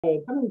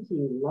Coming to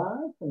you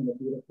live from the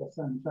beautiful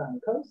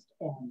Sunshine Coast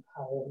and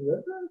Powell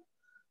River,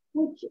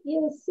 which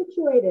is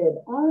situated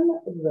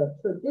on the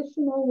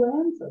traditional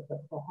lands of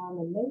the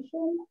Colonial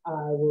Nation.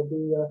 I will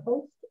be your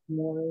host,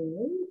 Maureen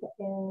Reed,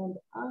 and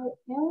I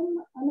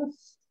am an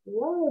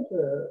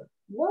astrologer.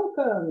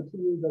 Welcome to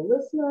you, the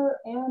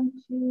listener, and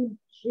to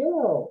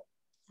Jill.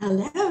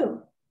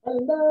 Hello.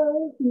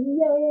 Hello,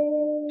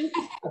 yay.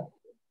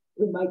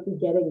 We might be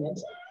getting it.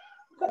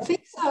 I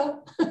think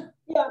so.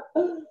 Yeah.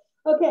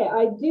 Okay,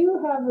 I do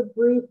have a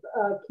brief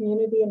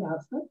community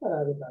announcement that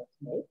I would like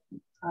to make.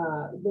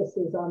 This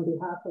is on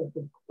behalf of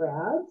the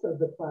grads of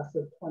the class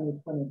of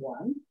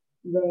 2021.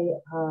 They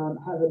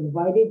have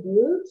invited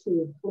you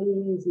to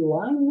please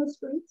line the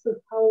streets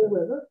of Powell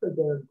River for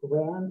their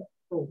grand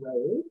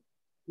parade,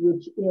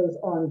 which is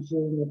on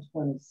June the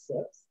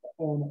 26th.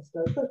 And it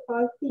starts at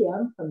 5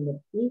 p.m. from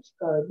the beach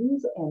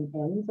gardens and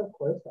ends, of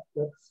course, at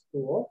Wick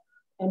School.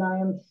 And I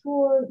am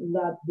sure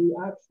that the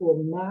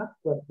actual map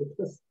of the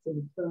twists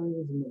and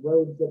turns and the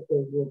roads that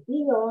they will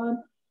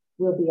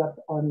be up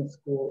on the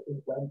school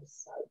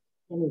website.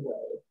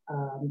 Anyway,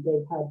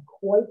 they've had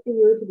quite the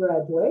year to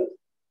graduate,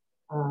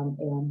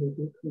 and we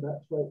do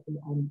congratulate them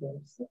on their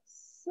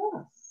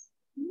success.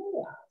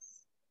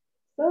 Yes.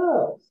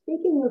 So,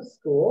 speaking of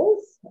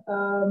schools,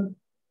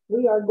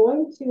 we are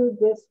going to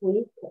this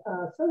week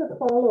sort of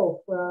follow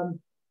from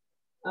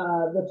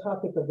the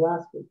topic of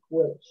last week,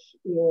 which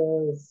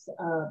is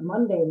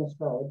mundane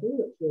astrology,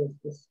 which is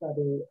the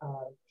study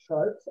of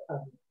charts of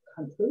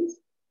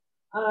countries.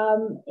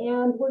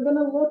 And we're going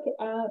to look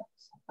at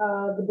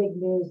the big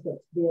news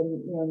that's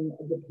been in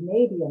the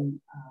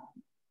Canadian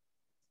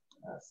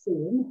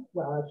scene.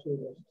 Well, actually,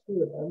 there's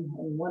two of them,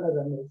 and one of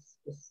them is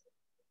just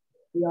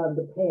beyond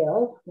the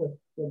pale with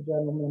the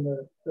gentleman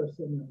or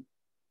person,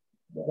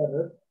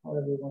 whatever,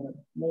 however you want to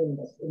name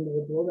this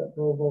individual that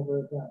drove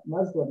over that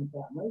Muslim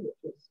family,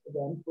 which is,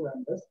 again,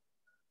 horrendous.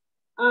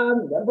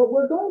 But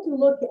we're going to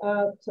look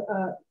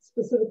at,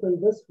 specifically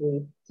this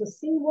week, to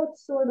see what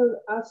sort of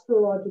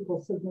astrological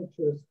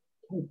signatures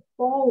can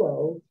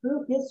follow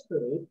through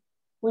history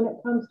when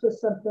it comes to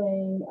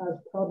something as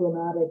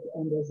problematic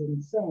and as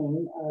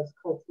insane as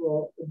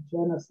cultural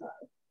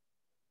genocide,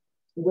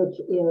 which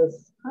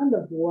is kind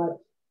of what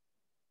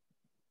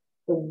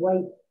the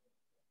white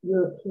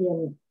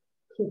European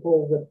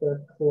people with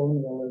their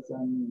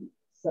colonialism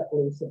set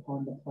loose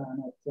upon the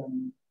planet,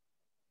 and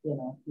you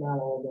know, now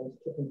all those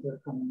chickens are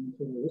coming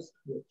to roost,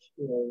 which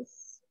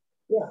is,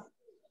 yeah.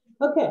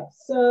 Okay,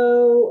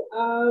 so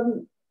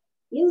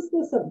is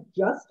this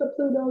just a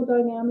Pluto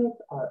dynamic?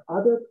 Are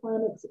other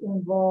planets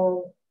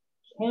involved?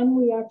 Can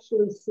we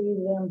actually see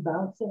them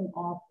bouncing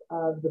off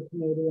of the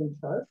Canadian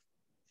chart?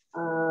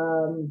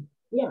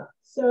 Yeah,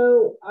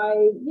 so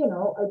I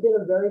did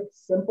a very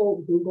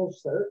simple Google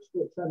search,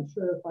 which I'm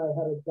sure if I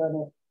had done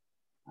it,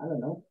 I don't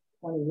know,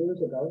 20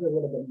 years ago, there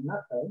would have been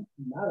nothing,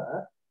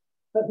 nada.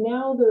 But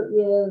now there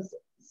is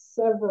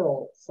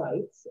several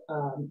sites,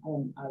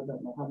 and I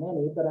don't know how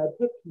many, but I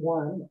picked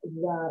one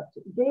that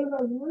gave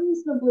a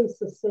reasonably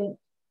succinct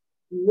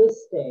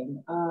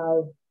listing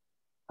of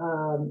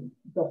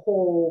the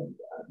whole,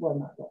 well,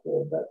 not the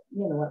whole, but,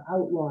 you know, an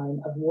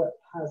outline of what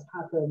has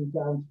happened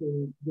down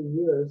through the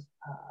years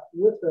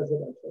with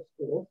residential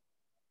schools.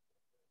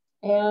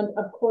 And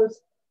of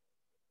course,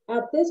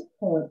 at this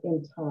point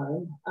in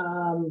time,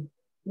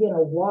 you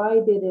know, why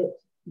did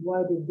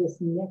this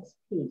next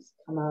piece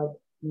come out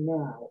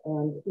now?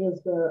 And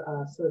is there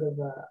a sort of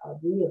a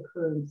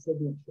reoccurring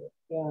signature?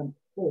 And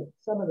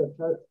some of the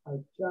charts are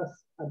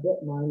just a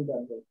bit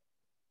mind-bending.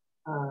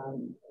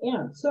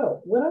 And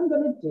so what I'm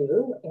going to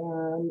do,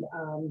 and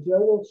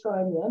Jill will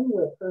chime in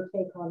with her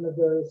take on the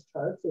various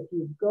charts. If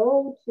you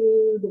go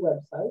to the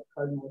website,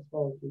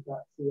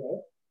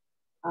 cardinalastrology.ca,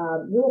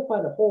 you will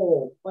find a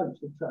whole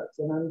bunch of charts,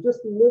 and I'm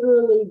just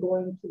literally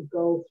going to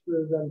go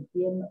through them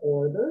in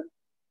order.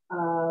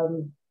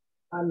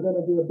 I'm going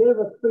to do a bit of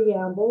a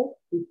preamble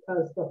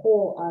because the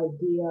whole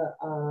idea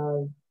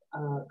of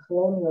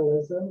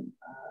colonialism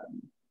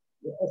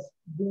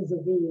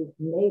vis-a-vis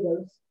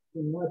natives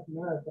in North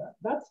America,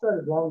 that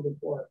started long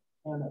before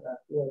Canada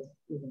was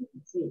even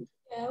conceived.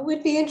 Yeah, it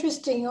would be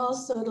interesting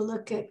also to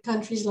look at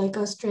countries like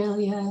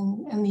Australia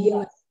and the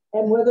US.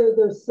 And whether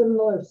there's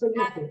similar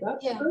signatures.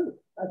 That's true.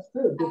 That's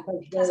true.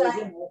 Because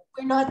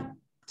we're not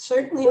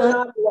we're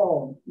not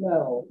alone.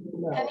 No.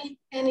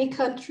 Any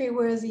country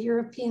where the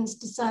Europeans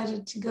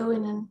decided to go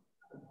in and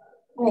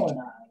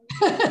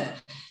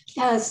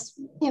has,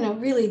 you know,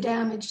 really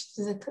damaged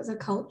the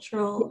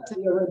cultural,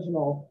 the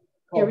original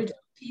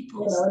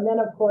peoples. You know, and then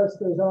of course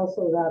there's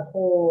also that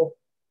whole,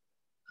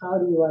 how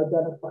do you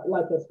identify,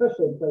 like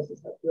especially in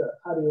places like Europe,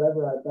 how do you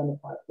ever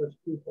identify First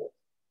Peoples?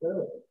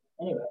 Really.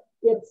 Anyway,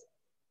 it's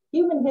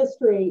human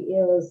history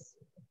is,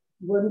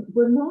 we're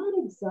not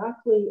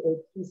exactly a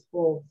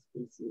peaceful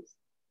species.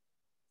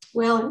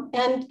 Well,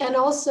 and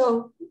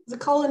also the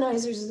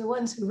colonizers are the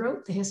ones who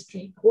wrote the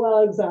history.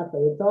 Well,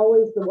 exactly. It's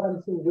always the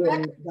ones who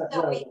win.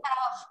 That we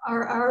have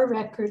are our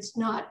records,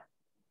 not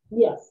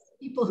yes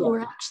people who were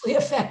actually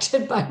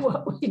affected by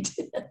what we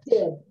did.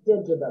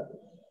 Did to them.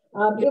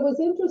 It was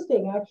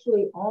interesting,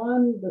 actually,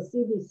 on the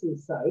CBC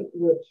site,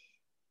 which,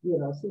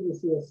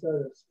 CBC is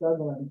sort of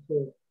struggling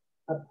to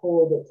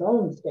uphold its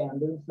own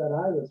standards that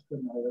I was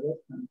familiar with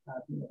from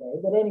back in the day.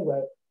 But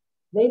anyway,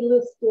 they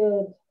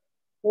listed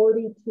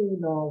 42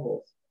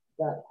 novels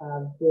that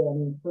have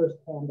been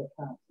firsthand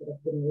accounts that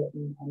have been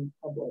written and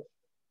published.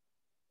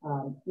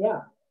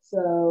 Yeah,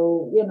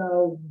 so,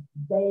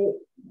 the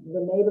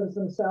natives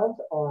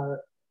themselves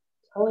are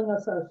telling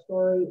us our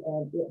story,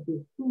 and it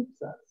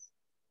behooves us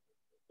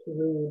to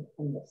read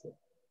and listen.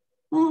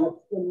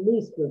 That's the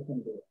least we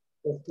can do.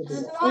 Is to do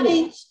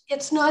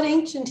it's not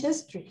ancient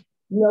history.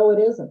 No, it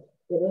isn't.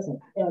 It isn't.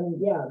 And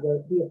yeah,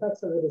 the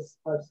effects of it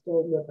are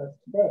still with us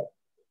today.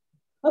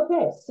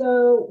 Okay,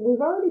 so we've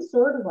already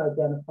sort of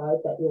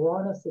identified that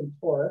Uranus and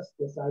Taurus,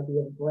 this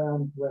idea of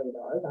ground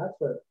radar, that's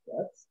where it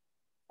fits.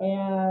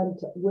 And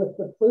with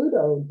the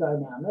Pluto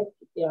dynamic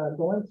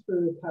going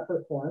through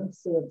Capricorn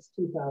since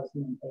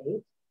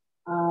 2008,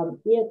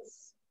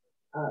 it's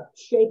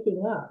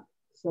shaking up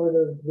sort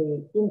of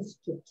the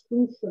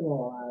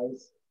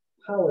institutionalized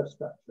power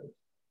structures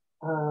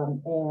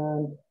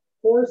and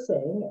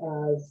forcing,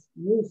 as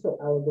you so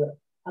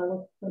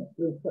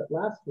eloquently put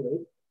last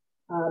week,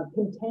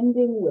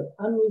 contending with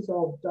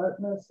unresolved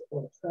darkness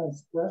or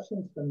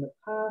transgressions from the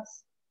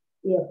past.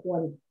 If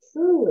one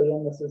truly,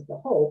 and this is the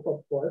hope,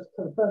 of course,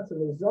 confronts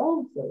and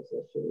resolves those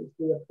issues,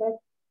 the effect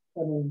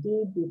can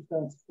indeed be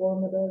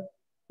transformative.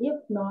 If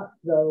not,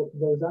 though,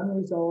 those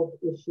unresolved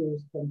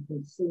issues can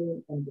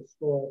consume and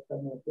destroy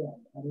from within.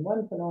 And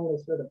one can only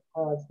sort of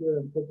pause here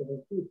and think of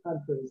a few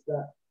countries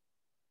that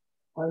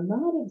are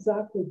not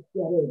exactly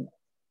getting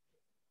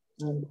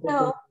it.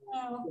 No.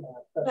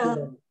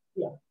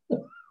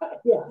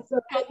 Yeah. So,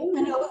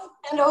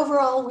 and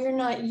overall, we're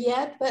not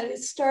yet, but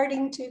it's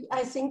starting to.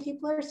 I think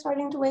people are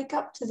starting to wake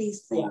up to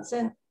these things,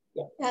 and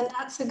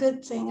that's a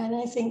good thing. And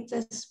I think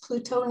this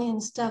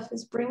Plutonian stuff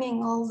is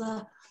bringing all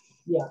the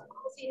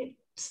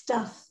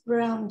stuff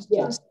around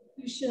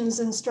institutions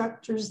and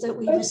structures that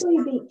we especially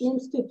the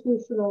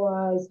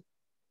institutionalized,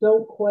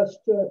 don't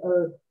question,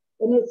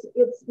 and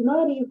it's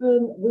not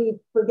even, we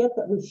forget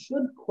that we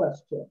should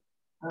question.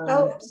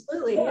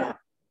 Absolutely,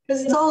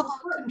 because it's all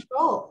about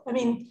control. I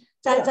mean,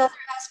 that the other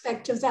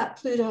aspect of that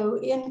Pluto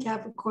in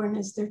Capricorn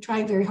is they're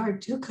trying very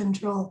hard to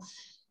control.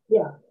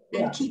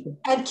 And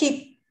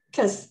keep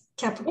because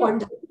Capricorn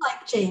doesn't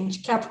like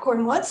change.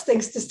 Capricorn wants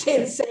things to stay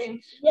the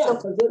same. Yeah,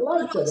 because it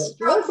likes it. It's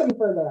working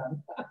for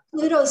them.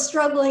 Pluto's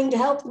struggling to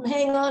help them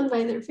hang on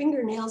by their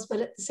fingernails,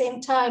 but at the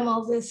same time,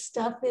 all this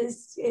stuff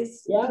is it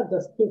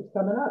just keeps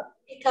coming up.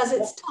 Because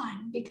it's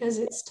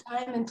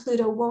time, and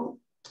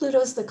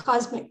Pluto's the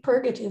cosmic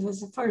purgative,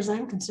 as far as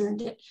I'm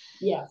concerned. It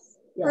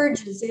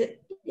purges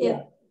it.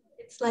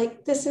 It's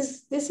like this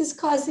is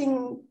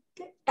causing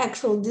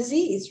actual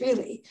disease,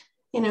 really.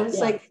 It's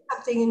like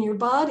something in your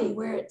body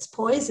where it's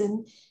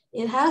poison.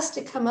 It has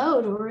to come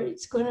out or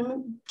it's going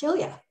to kill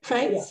you,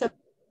 right? So,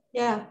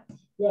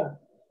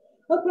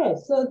 Okay,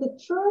 so the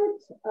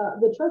charts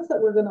that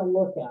we're going to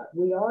look at,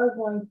 we are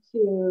going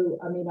to,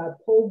 I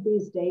pulled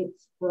these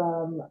dates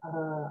from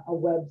a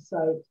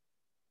website,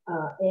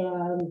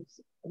 and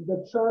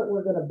the chart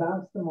we're going to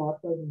bounce them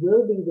off of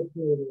will be the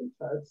Canadian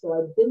chart. So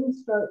I didn't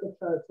start the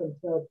charts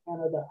until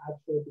Canada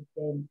actually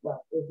became,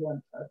 well, there's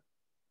one chart.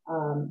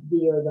 The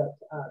year that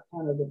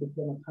Canada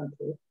became a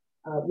country,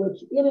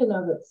 which in and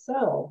of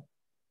itself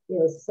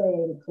is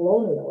saying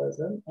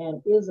colonialism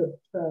and is a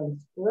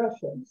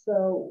transgression.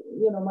 So,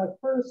 my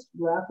first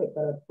graphic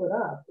that I put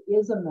up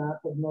is a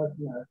map of North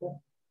America,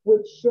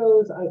 which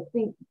shows, I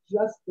think,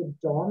 just the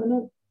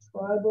dominant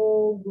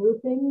tribal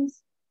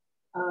groupings.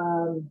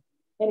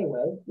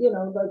 Anyway,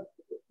 like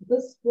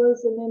this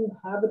was an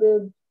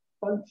inhabited,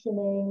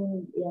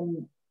 functioning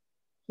in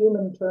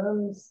human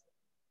terms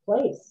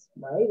place,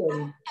 right?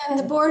 And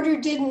the border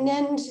didn't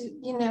end,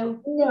 No,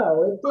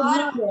 it did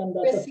not end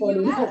at the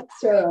 49th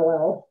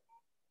parallel.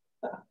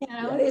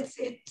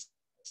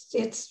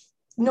 It's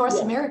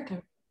North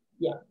America.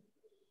 Yeah.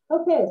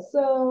 Okay,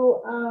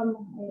 so I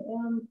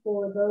am,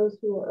 for those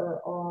who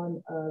are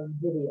on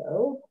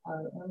video, I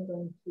am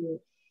going to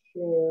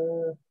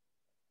share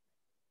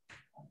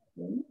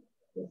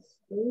the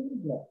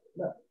screen. No,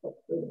 wait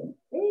a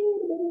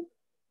minute.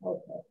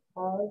 Okay,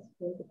 pause,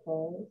 take a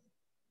pause.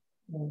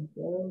 And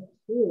go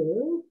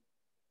to,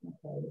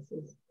 okay, this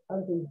is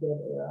ugly dead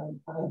air.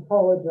 I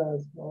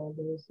apologize for all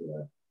those who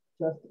are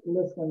just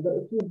listening. But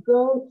if you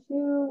go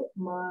to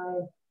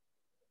my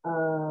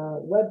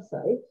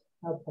website,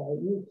 okay,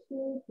 you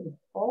too can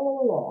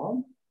follow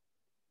along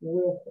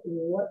with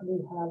what we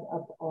have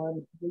up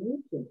on the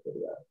YouTube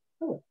video.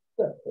 Oh,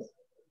 there it is.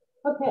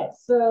 Okay,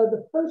 so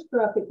the first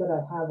graphic that I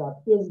have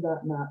up is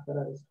that map that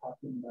I was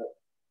talking about.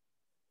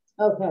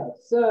 Okay,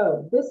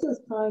 so this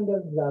is kind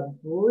of the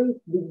brief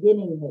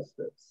beginning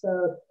history.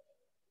 So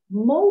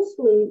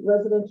mostly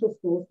residential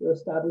schools were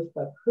established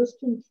by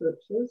Christian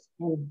churches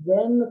and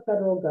then the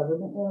federal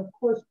government. And of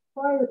course,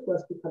 prior to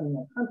us becoming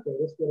a country,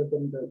 this would have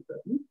been Great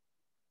Britain.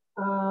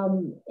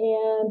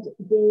 And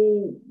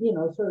the,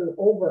 sort of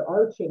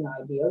overarching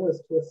idea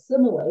was to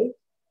assimilate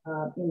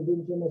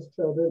Indigenous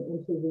children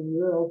into the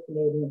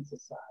Euro-Canadian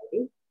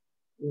Society,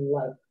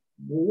 like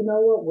we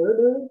know what we're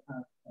doing.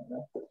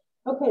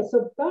 Okay,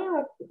 so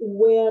back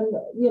when,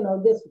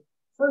 this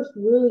first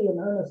really in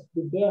earnest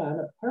began,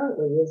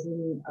 apparently is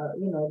in,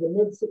 the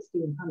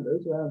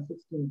mid-1600s, around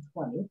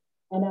 1620.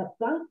 And at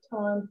that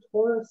time,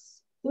 Pluto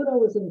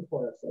was in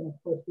Taurus. And of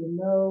course, we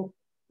know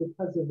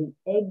because of the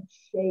egg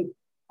shape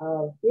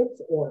of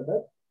its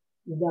orbit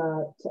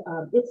that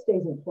it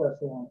stays in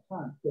Taurus a long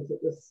time, because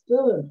it was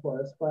still in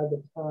Taurus by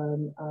the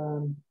time,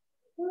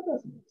 that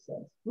doesn't make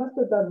sense. Must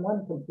have done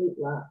one complete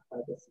lap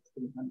by the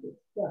 1600s.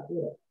 Yeah, it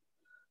is.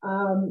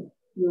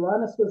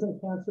 Uranus was in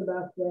Cancer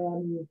back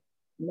then,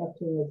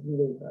 Neptune was in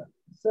Libra.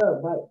 So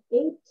by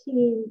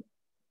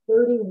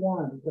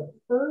 1831, the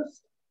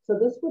first, so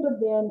this would have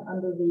been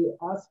under the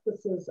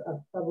auspices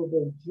of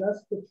probably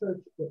just the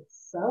church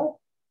itself,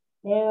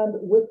 and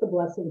with the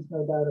blessings,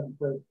 no doubt, of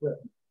Great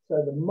Britain.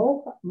 So the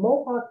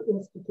Mohawk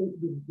Institute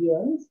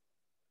begins,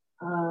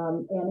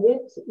 and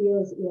it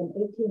is in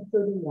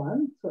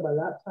 1831. So by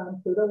that time,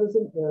 Pluto was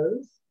in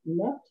Aries,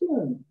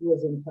 Neptune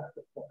was in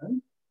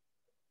Capricorn.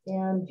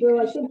 And Jill,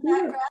 I think you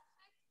were,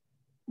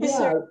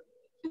 yeah.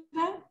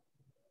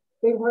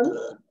 Beg pardon?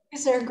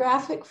 Is there a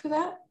graphic for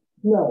that?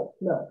 No,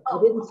 I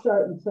didn't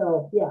start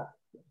until, yeah.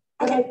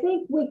 But I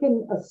think we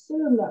can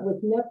assume that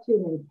with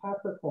Neptune in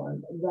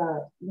Capricorn,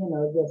 that,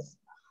 this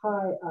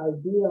high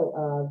ideal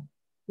of,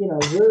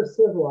 we're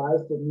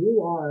civilized and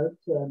you aren't,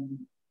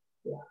 and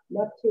yeah,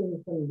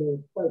 Neptune can be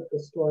quite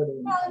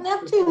distorting. Well,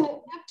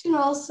 Neptune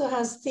also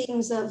has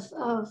themes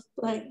of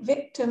like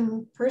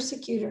victim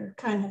persecutor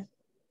kind of.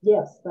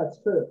 Yes, that's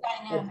true.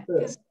 Dynamic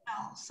as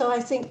well. So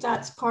I think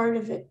that's part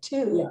of it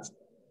too. Yeah. It's,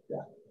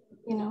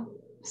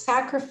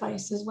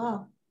 sacrifice as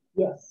well.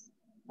 Yes.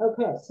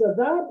 Okay, so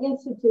that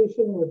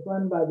institution was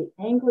run by the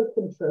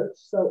Anglican Church.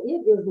 So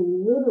it is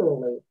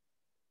literally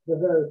the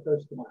very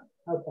first one.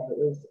 Okay, it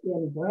was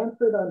in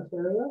Brantford,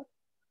 Ontario.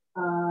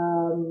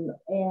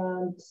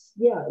 And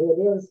yeah, it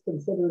is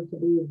considered to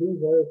be the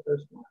very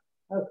first one.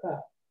 Okay.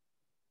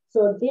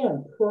 So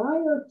again,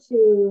 prior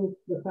to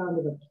the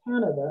founding of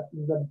Canada,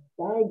 the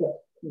Bagot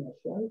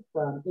Commission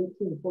from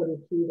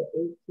 1842 to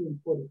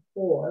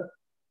 1844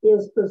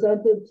 is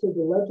presented to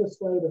the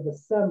Legislative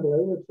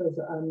Assembly, which was,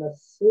 I'm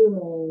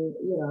assuming,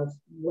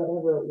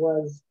 whatever it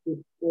was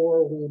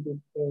before we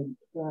became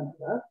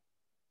Canada.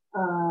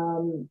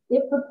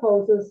 It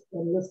proposes,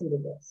 and listen to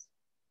this,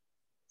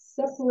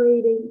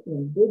 separating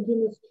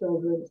Indigenous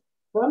children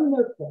from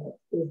their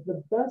parents is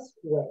the best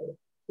way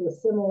to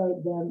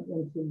assimilate them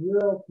into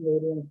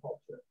Euro-Canadian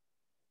culture.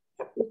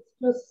 It's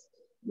just,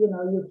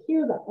 you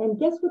hear that. And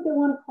guess what they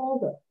want to call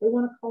them? They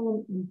want to call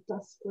them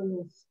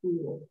industrial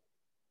schools.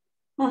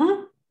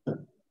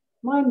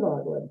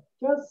 Mind-boggling.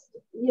 Just,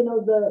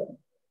 the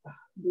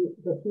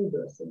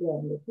hubris,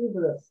 again, the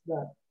hubris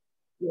that,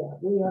 yeah,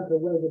 we have the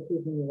way to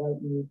keep the right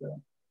and you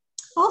don't.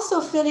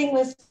 Also fitting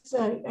with,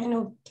 I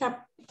know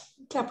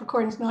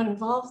Capricorn's not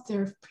involved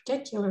there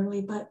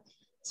particularly, but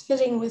it's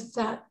fitting with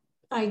that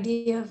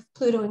idea of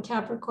Pluto and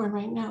Capricorn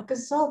right now,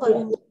 because it's all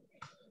about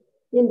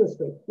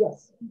industry,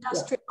 yes.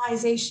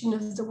 Industrialization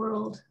of the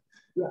world.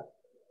 Yeah.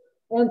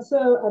 And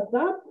so at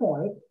that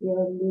point,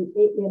 in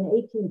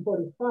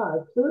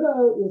 1845,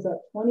 Pluto is at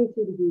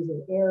 22 degrees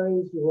of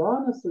Aries.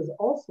 Uranus is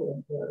also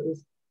in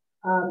Aries.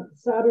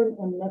 Saturn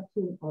and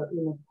Neptune are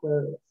in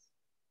Aquarius.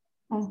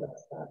 So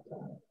at that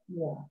time,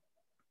 yeah.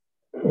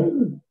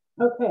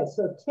 Okay,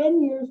 so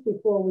 10 years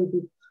before we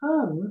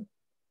become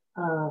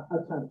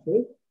a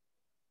country,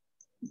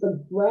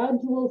 the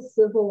Gradual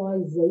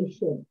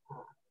Civilization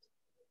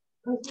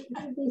Act.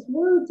 These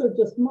words are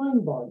just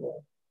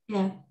mind-boggling.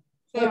 Yeah,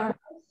 they are.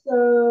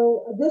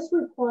 So this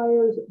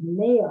requires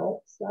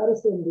male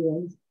status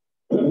Indians,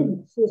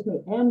 excuse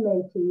me, and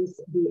Métis,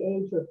 the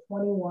age of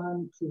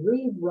 21, to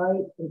read,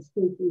 write, and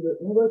speak either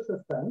English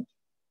or French,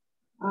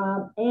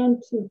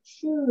 and to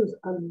choose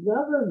a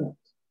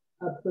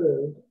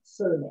government-approved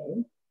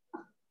surname.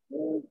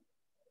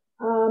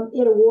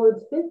 It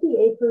awards 50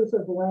 acres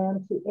of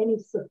land to any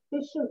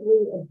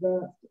sufficiently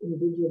advanced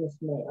Indigenous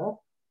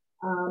male,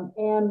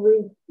 and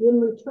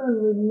in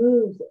return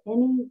removes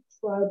any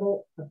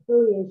tribal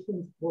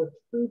affiliations or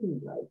treaty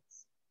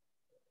rights.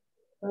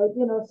 Right,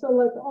 so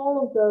like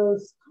all of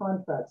those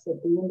contracts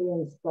that the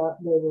Indians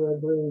thought they were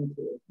agreeing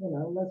to,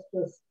 let's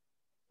just,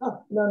 no,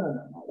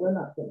 we're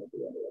not going to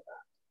do any of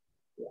that.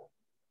 Yeah.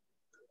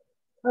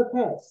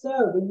 Okay,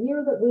 so the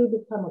year that we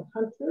become a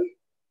country,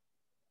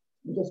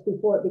 just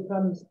before it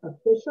becomes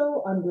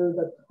official under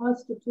the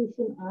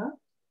Constitution Act,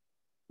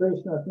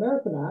 British North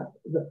American Act,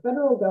 the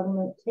federal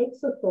government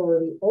takes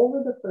authority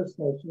over the First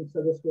Nations,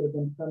 so this would have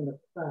been from the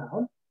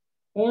Crown,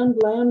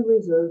 and land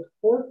reserved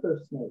for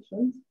First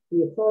Nations.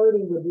 The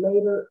authority would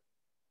later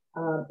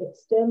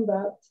extend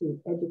that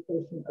to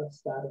education of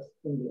status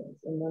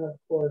Indians. And then, of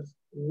course,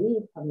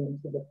 we come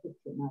into the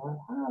picture. Now, I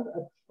have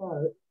a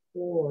chart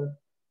for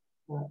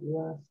that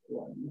last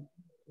one.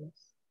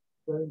 Let's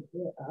bring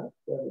it up.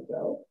 There we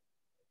go.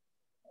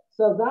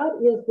 So So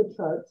that is the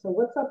chart. So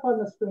what's up on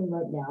the screen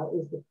right now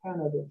is the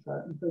Canada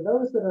chart. And for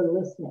those that are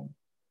listening,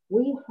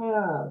 we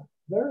have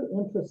very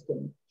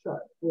interesting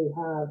chart. We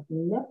have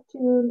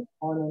Neptune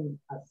on an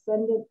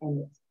ascendant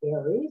and it's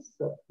Aries.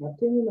 So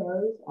Neptune and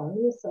Aries on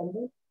the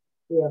ascendant.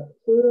 We have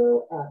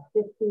Pluto at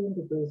 15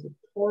 degrees of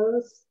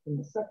Taurus in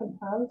the second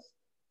house.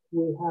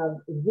 We have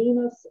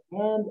Venus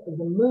and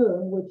the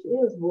moon, which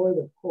is void,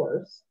 of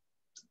course.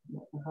 I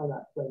don't know how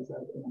that plays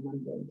out in a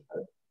mundane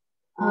chart.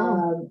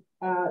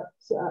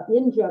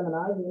 In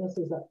Gemini, Venus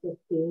is at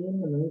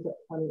 15, the moon's at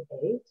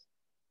 28.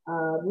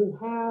 We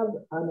have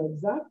an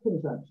exact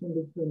conjunction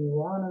between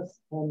Uranus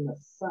and the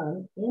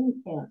sun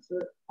in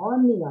Cancer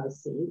on the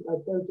IC,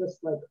 like they're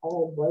just like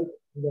all right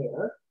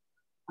there.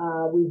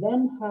 We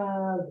then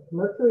have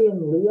Mercury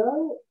in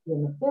Leo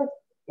in the 5th,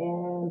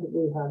 and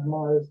we have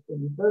Mars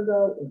in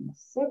Virgo in the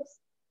 6th.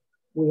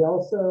 We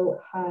also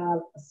have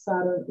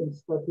Saturn in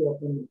Scorpio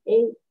in the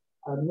 8th.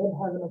 Our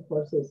midheaven, of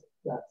course, is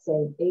that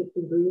same 8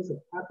 degrees of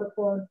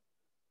Capricorn.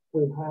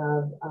 We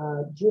have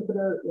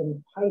Jupiter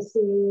in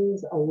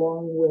Pisces,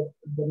 along with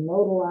the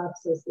nodal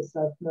axis, the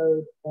south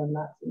node, and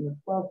that's in the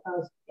 12th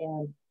house,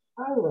 and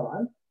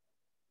Chiron,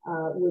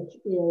 which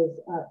is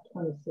at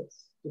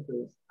 26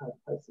 degrees of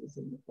Pisces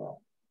in the 12th.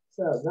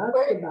 So that's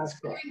the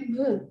background.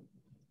 Moon.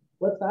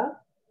 What's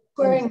that?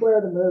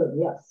 Square the moon,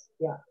 yes,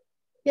 yeah.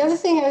 The other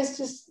thing I was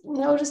just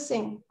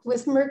noticing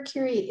with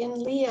Mercury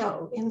in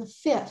Leo in the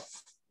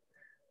 5th,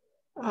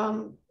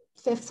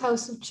 5th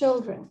house of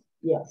children.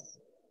 Yes.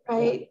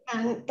 Right.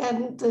 Yeah.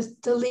 And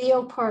the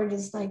Leo part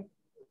is like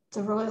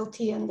the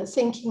royalty and the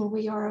thinking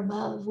we are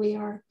above, we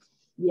are.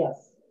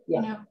 Yes.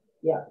 Yeah. You know,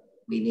 yeah.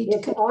 We need to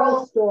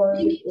control.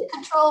 We need to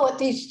control what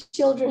these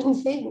children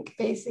think,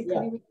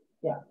 basically.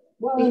 Yeah.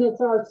 Well, and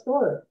it's our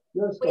story.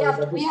 Your story.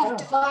 We have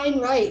to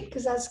find right,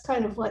 because that's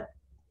kind of what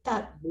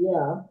that.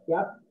 Yeah.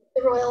 Yep.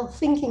 The royal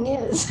thinking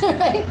is,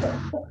 right?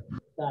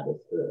 That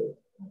is true.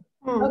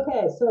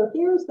 Okay, so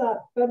here's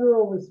that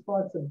federal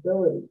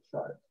responsibility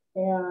chart.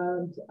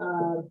 And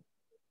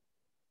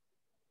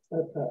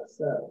okay,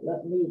 so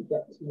let me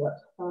get to what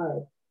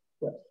I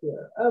put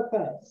here.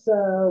 Okay,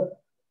 so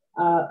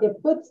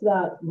it puts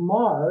that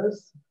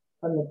Mars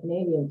from the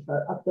Canadian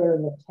chart up there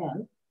in the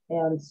 10th.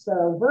 And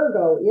so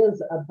Virgo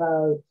is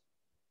about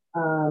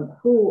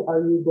who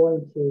are you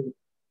going to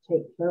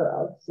take care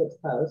of,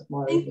 6th house,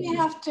 Mars. I think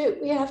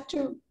we have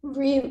to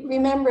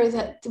remember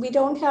that we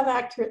don't have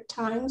accurate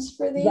times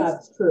for these.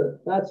 That's true.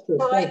 That's true.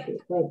 So thank you.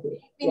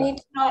 We need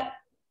to not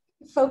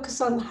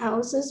focus on the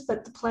houses,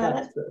 but the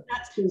planet.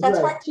 That's true. That's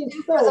right. She's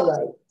so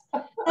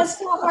right. That's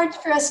so hard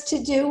for us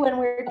to do when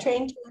we're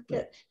trained to look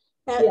at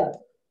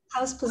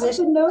house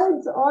position. The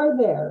nodes are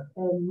there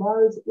and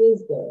Mars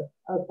is there.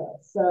 Okay,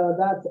 so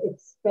that's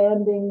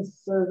expanding,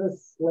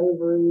 service,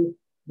 slavery,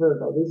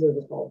 Virgo. These are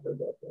just all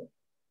Virgo things.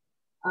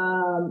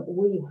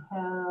 We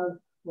have,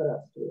 what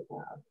else do we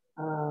have?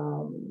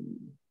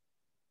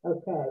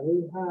 Okay,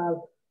 we have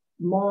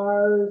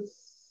Mars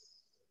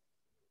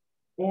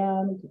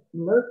and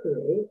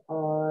Mercury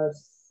are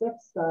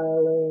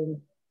sextiling,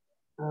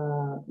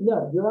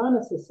 no,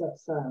 Uranus is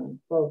sextiling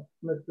both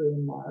Mercury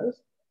and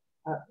Mars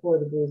at 4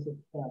 degrees of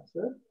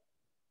Cancer.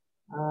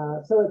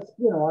 So it's,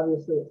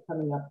 obviously it's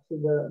coming up to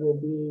where it will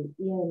be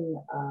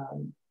in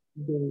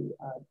the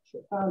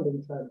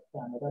founding chart of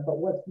Canada. But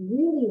what's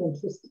really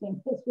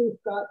interesting is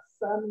we've got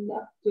Sun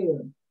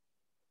Neptune.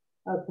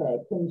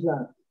 Okay,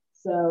 conjunct.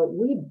 So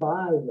we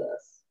buy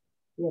this,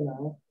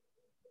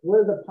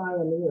 we're the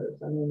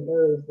pioneers. I mean,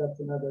 Aries, that's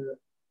another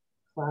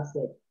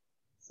classic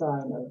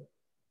sign of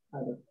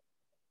kind of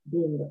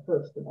being the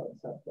first about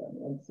something.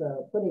 And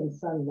so putting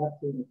Sun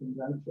Neptune in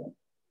conjunction,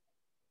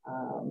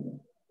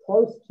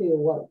 close to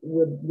what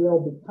will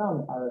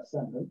become our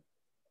ascendant.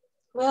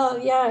 Well,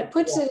 yeah, it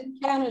puts it in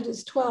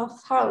Canada's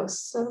 12th house.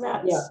 So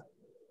that's,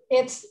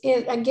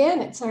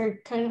 it's our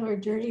kind of our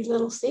dirty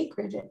little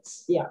secret.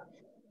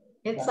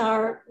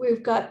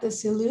 We've got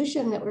this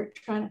illusion that we're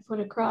trying to put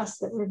across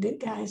that we're good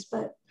guys,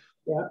 but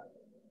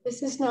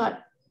this is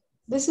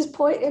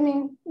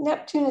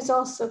Neptune is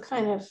also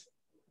kind of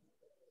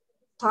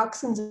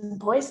toxins and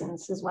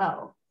poisons as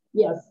well.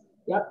 Yes,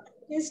 yep.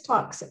 It is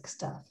toxic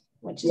stuff,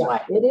 which is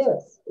why it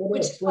is.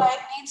 Which is why it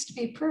needs to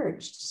be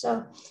purged.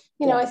 So,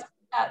 I think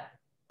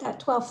that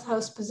 12th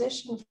house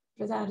position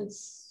for that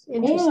is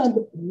interesting.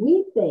 And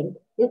we think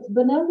it's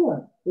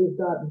benevolent. We've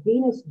got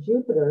Venus,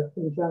 Jupiter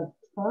conjunct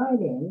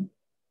trining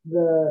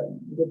the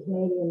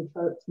Canadian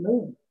chart's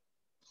moon.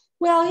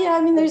 Well, yeah,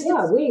 I mean, there's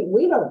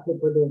we don't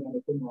think we're doing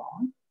anything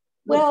wrong.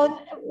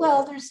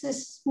 Well, there's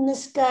this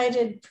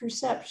misguided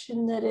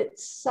perception that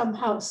it's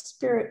somehow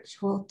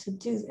spiritual to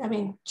do. I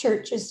mean,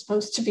 church is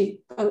supposed to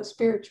be about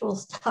spiritual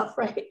stuff,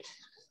 right?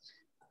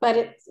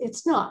 But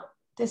it's not.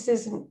 This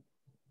isn't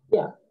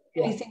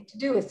anything to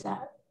do with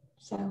that.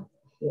 So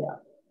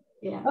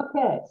yeah.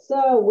 Okay,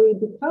 so we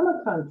become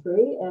a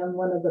country, and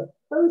one of the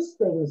first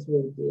things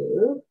we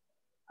do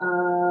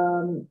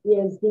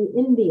is the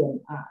Indian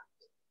Act.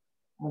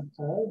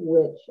 Okay,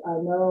 which I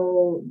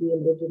know the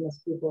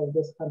Indigenous people of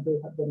this country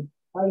have been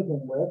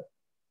fighting with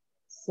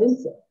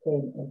since it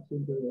came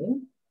into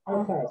being.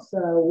 Okay,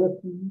 so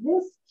with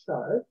this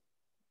chart,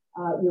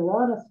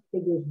 Uranus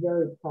figures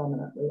very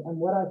prominently. And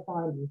what I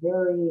find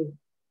very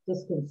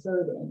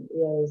disconcerting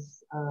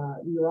is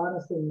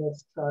Uranus in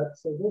this chart.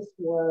 So this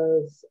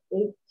was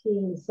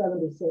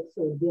 1876,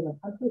 so we'd been a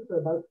country for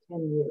about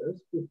 10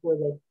 years before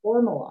they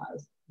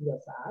formalized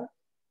this act.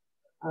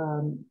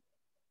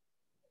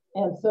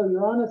 And so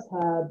Uranus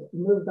had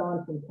moved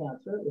on from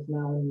Cancer. It was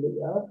now in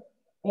Leo.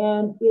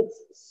 And it's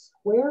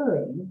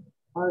squaring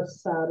our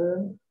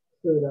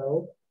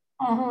Saturn-Pluto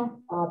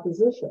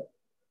opposition,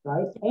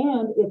 right?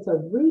 And it's a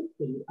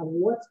repeat of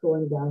what's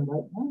going down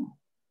right now.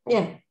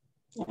 Yeah.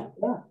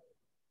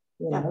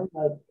 You know,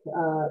 like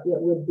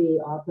it would be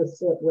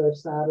opposite where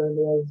Saturn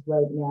is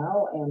right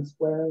now and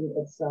squaring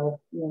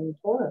itself in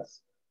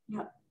Taurus.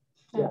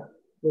 Yeah.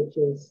 Which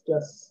is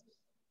just,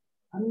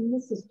 I mean,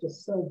 this is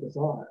just so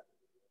bizarre.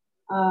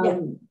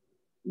 And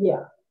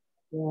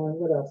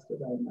what else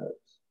did I note?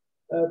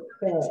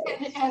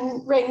 Okay.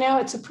 And right now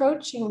it's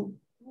approaching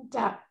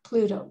that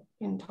Pluto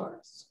in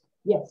Taurus.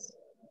 Yes.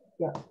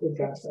 Yeah,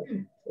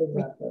 exactly.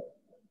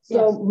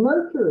 So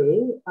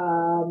Mercury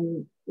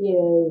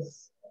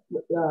is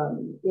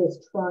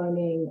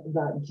trining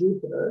that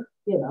Jupiter,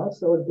 you know,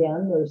 so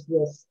again, there's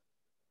this,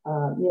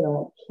 you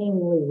know,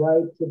 kingly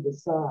right to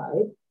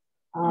decide.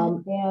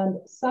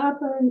 And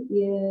Saturn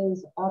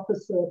is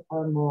opposite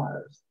on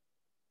Mars,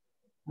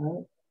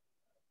 right?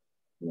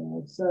 You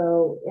know,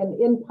 so, and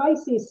in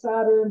Pisces,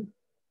 Saturn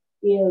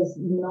is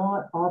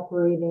not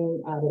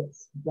operating at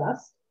its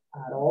best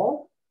at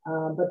all.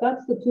 But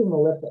that's the two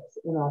malefics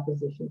in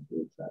opposition to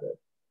each other.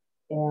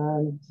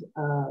 And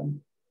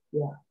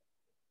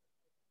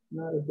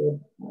not a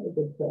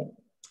good thing.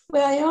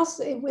 Well,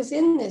 also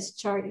within this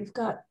chart, you've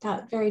got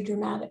that very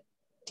dramatic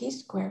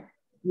T-square.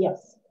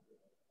 Yes.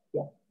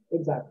 Yeah,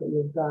 exactly.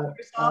 You've got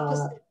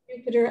opposite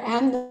Jupiter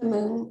and the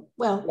moon.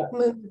 Well, the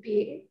moon would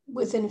be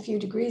within a few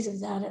degrees of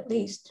that at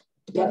least,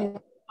 depending on the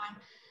time.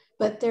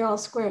 But they're all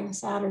squaring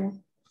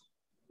Saturn.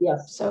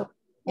 Yes. So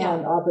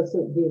and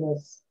opposite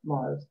Venus,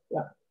 Mars.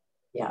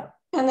 Yeah.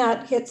 And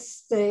that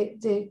hits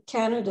the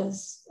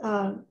Canada's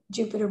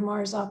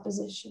Jupiter-Mars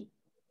opposition.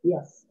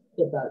 Yes,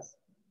 it does.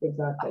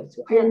 Exactly.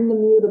 In the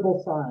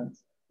mutable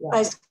signs.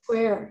 By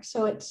square.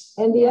 So it's.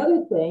 And the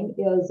other thing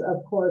is,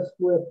 of course,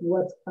 with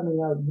what's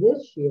coming out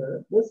this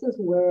year, this is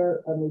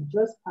where, and we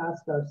just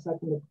passed our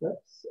second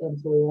eclipse, and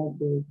so we won't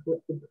be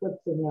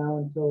eclipsing now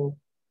until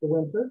the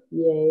winter.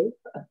 Yay.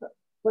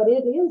 But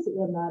it is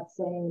in that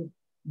same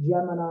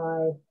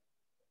Gemini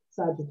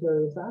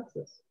Sagittarius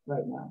axis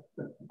right now.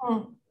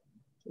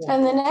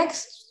 And the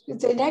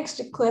next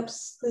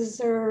eclipses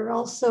are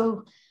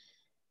also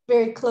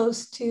very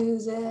close to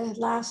the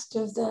last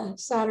of the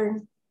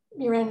Saturn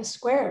Uranus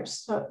squares,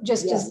 so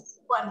just as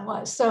one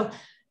was. So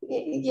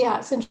yeah,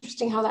 it's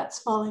interesting how that's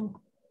falling.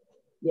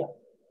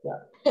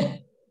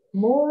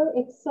 More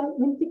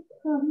excitement to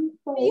come.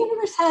 The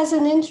universe has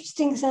an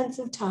interesting sense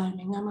of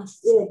timing, I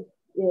must say.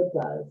 It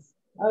does.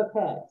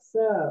 Okay,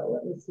 so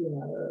let me see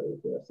now where are we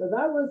here. So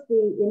that was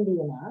the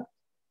Indian Act.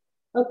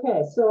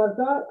 Okay, so I've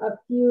got a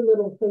few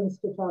little things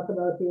to talk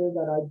about here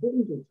that I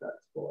didn't do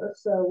charts for.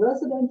 So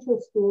residential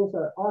schools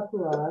are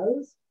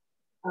authorized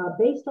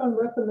based on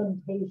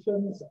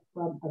recommendations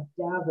from a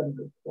Davin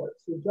report.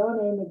 So John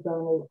A.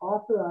 McDonald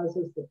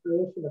authorizes the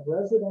creation of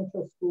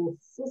residential school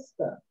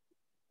system.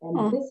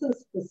 And this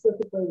is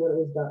specifically what it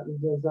was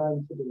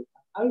designed to do.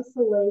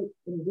 Isolate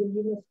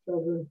Indigenous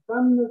children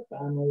from their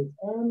families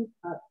and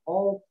cut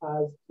all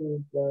ties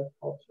to their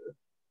culture.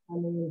 I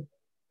mean,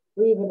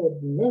 we even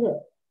admitted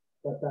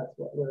that that's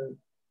what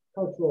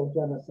cultural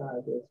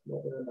genocide is,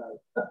 what we're about.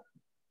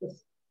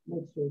 Just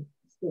makes your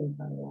skin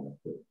kind of want to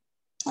see.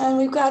 And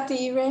we've got the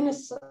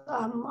Uranus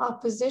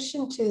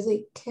opposition to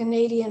the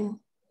Canadian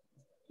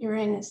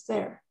Uranus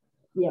there.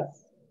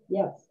 Yes,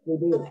 we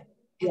do.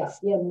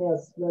 In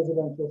this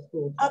residential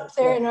school. Up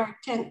there in our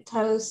 10th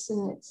house,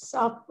 and it's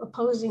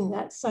opposing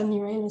that Sun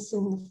Uranus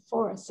in the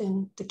 4th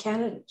in the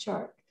Canada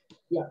chart.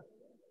 So,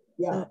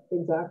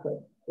 exactly.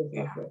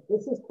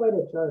 This is quite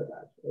a chart,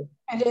 actually.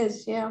 It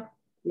is, yeah.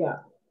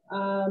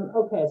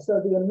 Okay,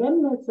 so the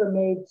amendments are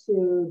made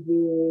to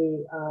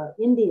the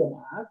Indian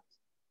Act.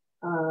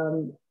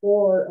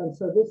 And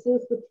so this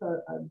is the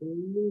chart, I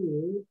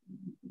believe.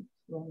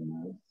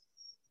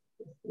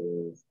 This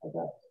is, I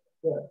got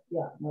there.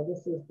 No,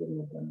 this is the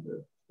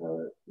November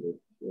chart, which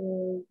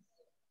is.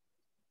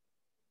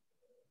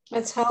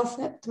 That's health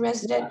at the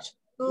residential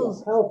schools.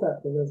 Yes, health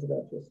at the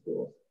residential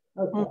schools.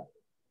 Okay.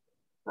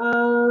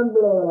 Blah,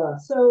 blah, blah.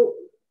 So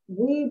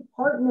we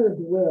partnered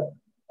with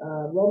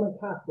Roman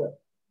Catholic,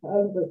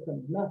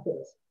 Anglican,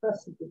 Methodist,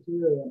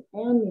 Presbyterian,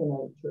 and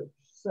United Church.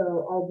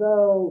 So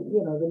although,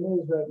 you know, the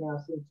news right now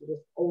seems to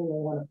just only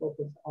want to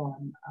focus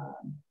on,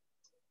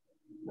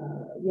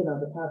 you know,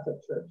 the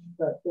Catholic Church,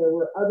 but there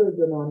were other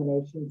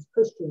denominations,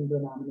 Christian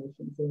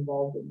denominations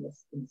involved in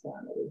this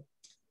insanity.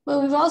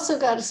 Well, we've also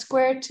got a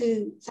square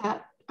to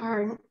that,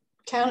 our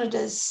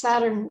Canada's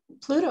Saturn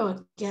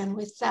Pluto again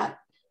with that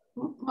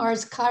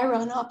Mars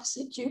Chiron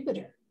opposite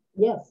Jupiter.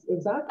 Yes,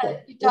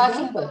 exactly.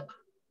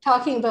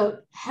 Talking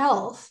about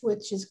health,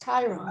 which is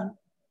Chiron.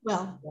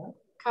 Well,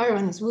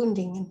 Chiron is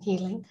wounding and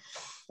healing.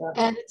 Yeah.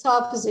 And it's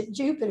opposite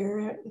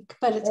Jupiter,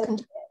 but it's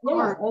conjunct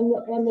Mars.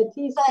 And the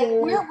T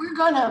square.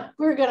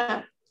 We're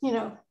gonna,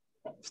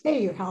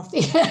 say you're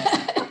healthy.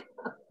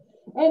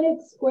 And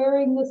it's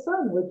squaring the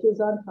sun, which is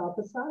on top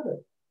of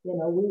Saturn.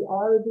 We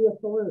are the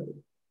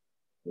authority.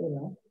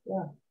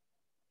 Yeah.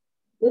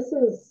 This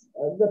is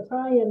the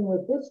tie-in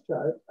with this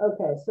chart.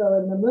 Okay, so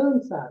in the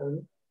moon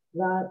Saturn,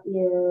 that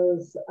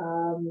is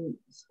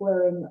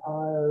squaring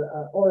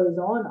our, or is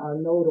on our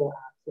nodal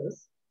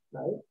axis,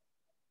 right?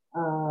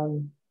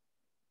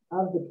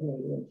 Of the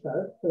Canadian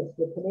chart, because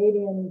the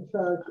Canadian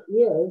chart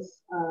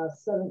is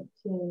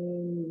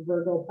 17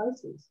 Virgo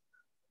Pisces,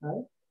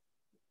 right?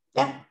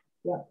 Yeah.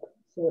 Yeah.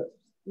 So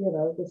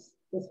it's,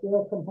 this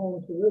will come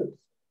home to roost.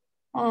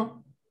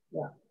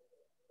 Yeah.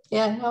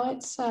 Yeah, no,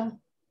 it's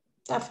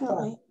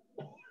definitely.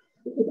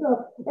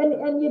 Yeah.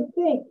 And you'd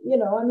think,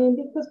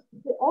 because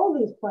all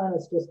these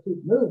planets just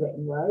keep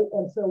moving, right?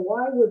 And so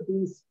why would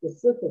these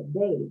specific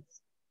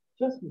dates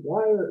just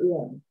wire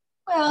in?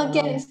 Well,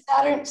 again,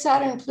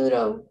 Saturn,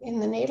 Pluto in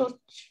the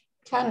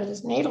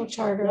Canada's natal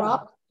chart are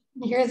up.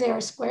 And here they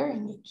are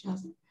squaring each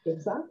other.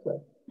 Exactly.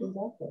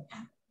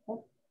 Yeah.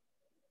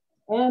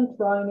 And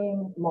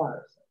trining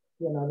Mars.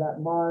 That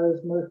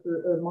Mars,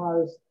 Mercury, or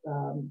Mars,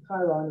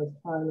 Chiron is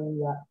trining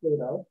that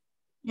Pluto.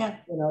 Yeah.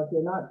 If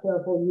you're not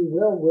careful, you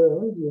will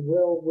wound.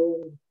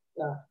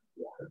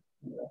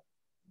 Anyway.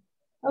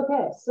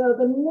 Okay, so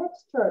the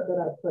next chart that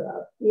I put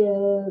up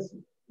is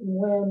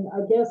when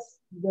I guess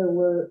there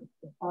were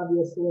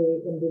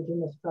obviously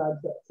Indigenous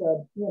tribes that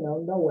said,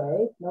 no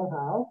way, no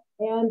how.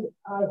 And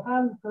I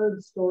have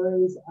heard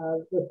stories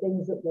of the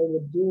things that they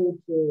would do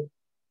to,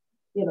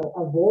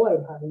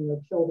 avoid having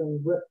their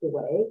children ripped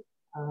away.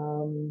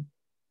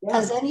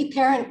 As any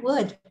parent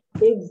would.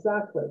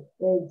 Exactly.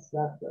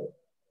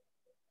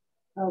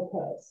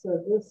 Okay,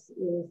 so this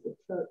is the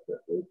chart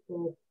for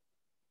April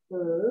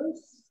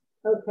 1st.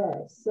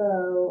 Okay,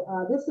 so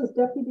this is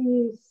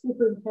Deputy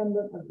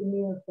Superintendent of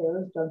Indian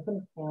Affairs,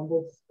 Duncan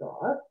Campbell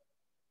Scott.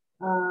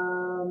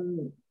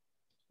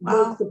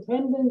 Makes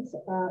attendance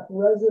at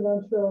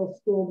residential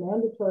school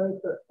mandatory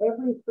for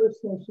every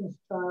First Nations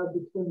child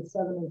between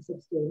 7 and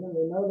 16, and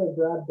we know they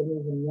grabbed them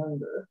even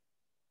younger.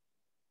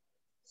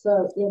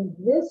 So in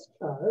this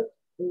chart,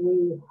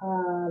 we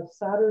have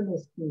Saturn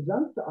is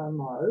conjunct on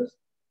Mars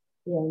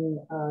in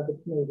the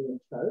Canadian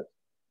chart.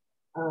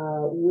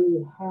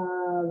 We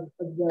have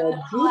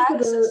the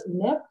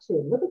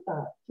Jupiter-Neptune. Look at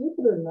that.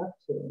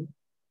 Jupiter-Neptune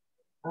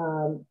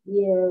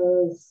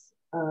is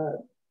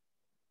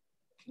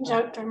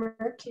conjunct our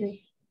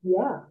Mercury.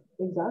 Yeah,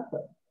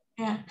 exactly.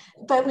 Yeah,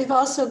 but we've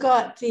also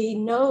got the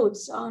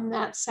nodes on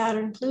that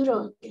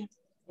Saturn-Pluto again.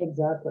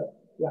 Exactly.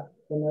 Yeah,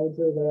 the nodes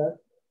are there.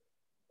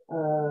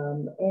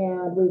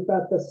 And we've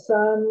got the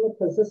sun,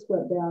 because this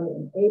went down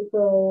in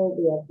April.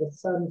 We have the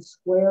sun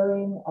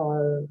squaring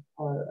our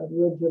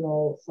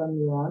original sun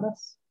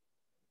Uranus,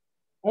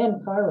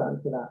 and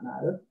Chiron for that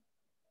matter.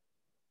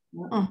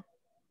 Yeah.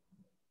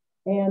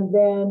 And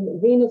then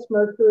Venus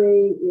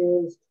Mercury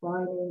is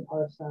trining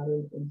our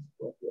Saturn in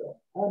Scorpio,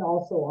 and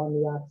also on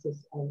the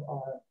axis of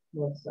our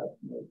north-south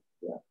node.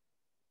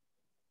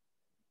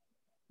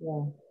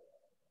 Yeah.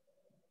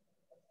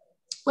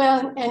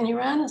 Well, and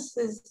Uranus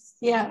is,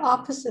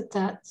 opposite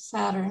that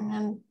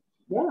Saturn.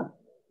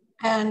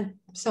 And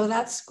so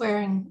that's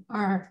squaring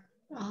our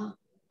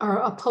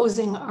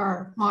opposing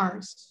our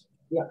Mars.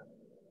 Yeah,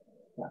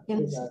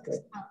 exactly.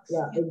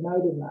 Yeah,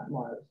 igniting that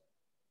Mars.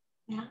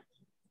 Yeah.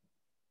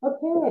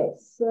 Okay,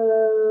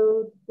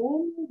 so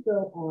then we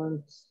go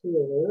on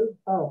to,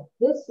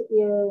 this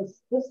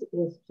is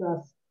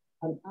just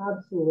an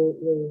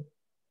absolutely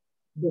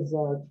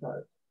bizarre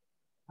chart.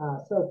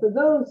 So for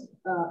those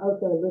out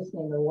there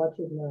listening or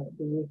watching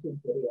the YouTube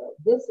video,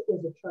 this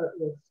is a chart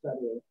worth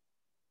studying.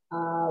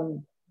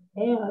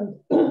 And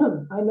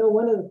I know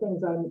one of the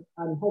things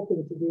I'm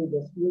hoping to do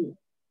this week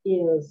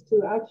is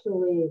to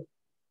actually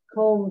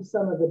comb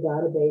some of the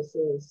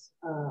databases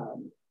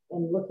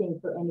and looking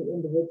for any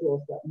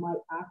individuals that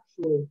might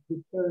actually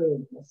be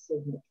carrying this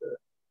signature.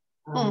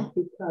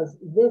 Because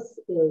this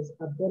is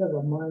a bit of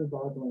a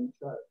mind-boggling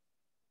chart.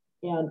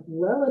 And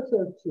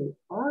relative to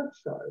our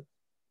chart,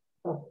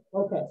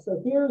 okay, so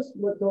here's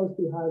what goes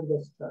behind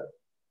this chart.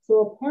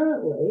 So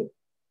apparently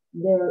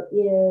there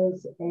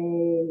is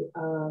a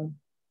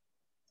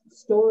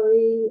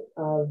story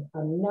of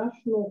a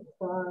national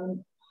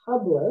crime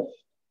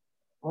published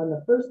on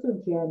the 1st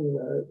of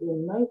January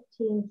in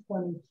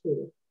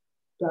 1922.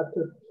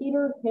 Dr.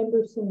 Peter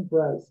Henderson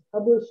Bryce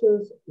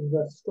publishes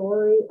the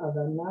story of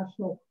a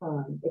national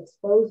crime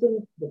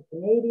exposing the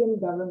Canadian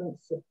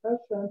government's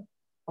suppression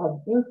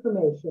of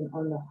information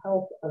on the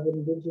health of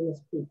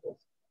Indigenous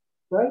peoples.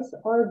 Bryce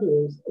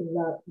argues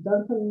that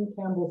Duncan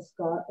Campbell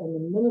Scott and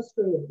the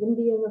Ministry of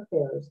Indian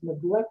Affairs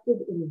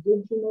neglected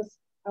Indigenous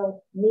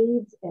health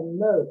needs and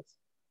notes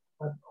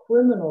a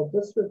criminal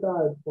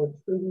disregard for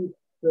treaty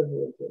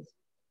privileges.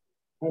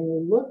 and you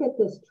look at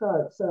this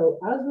chart, so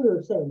as we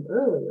were saying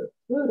earlier,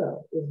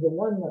 Pluto is the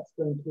one that's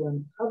going to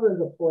uncover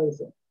the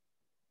poison.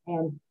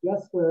 And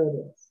guess where it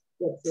is?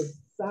 It's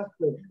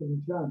exactly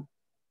conjunct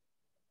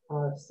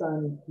our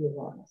sun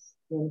Uranus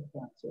in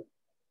Cancer.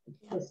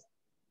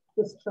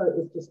 This chart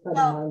is just kind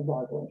of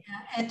mind-boggling.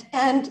 Yeah,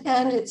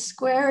 and it's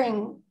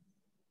squaring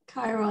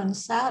Chiron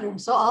Saturn.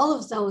 So all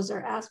of those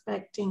are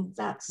aspecting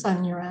that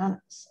sun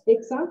Uranus.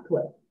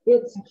 Exactly.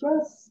 It's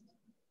just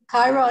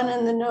Chiron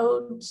and the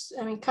nodes,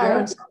 I mean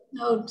Chiron South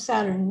node,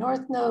 Saturn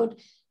North node,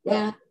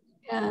 and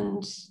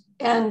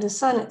the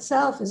sun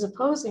itself is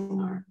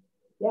opposing our.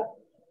 Yeah.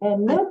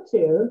 And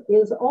Neptune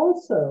is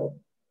also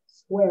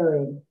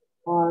squaring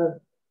our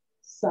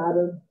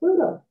Saturn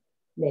Pluto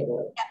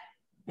natally.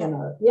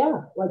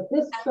 Like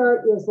this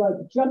chart is like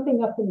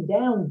jumping up and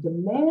down,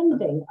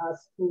 demanding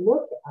us to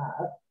look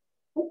at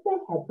what the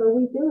heck are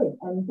we doing?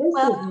 And this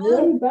is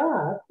way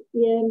back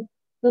in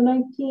the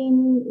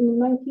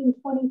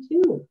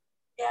 1922.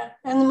 Yeah,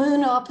 and the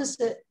moon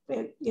opposite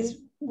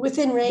is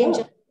within range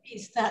of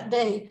peace that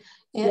day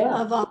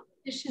of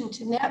opposition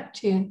to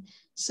Neptune.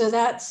 So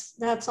that's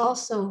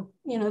also,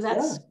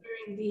 that's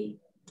squaring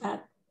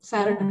that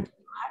Saturn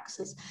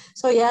axis.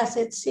 So yes,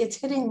 it's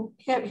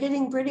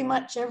hitting pretty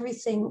much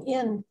everything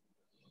in.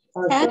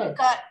 And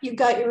you've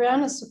got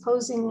Uranus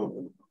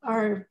opposing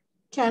our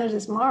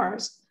Canada's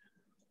Mars.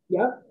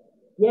 Yep.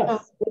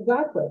 Yes,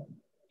 exactly.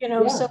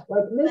 So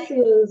like this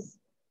is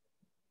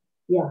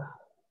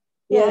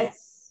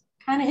it's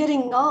kind of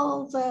hitting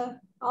all the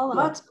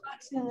hot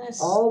spots in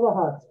this. All the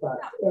hot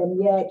spots.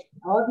 And yet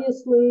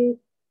obviously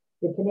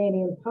the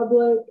Canadian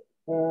public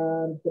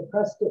and the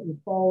press didn't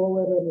follow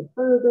it any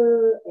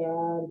further,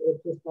 and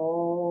it just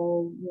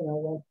all,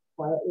 went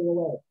quietly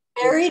away.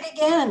 Buried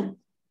again.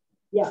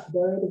 Yeah,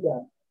 buried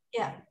again.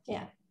 Yeah.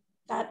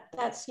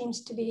 That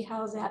seems to be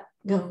how that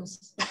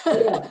goes.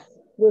 Yes,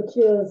 which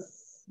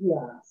is,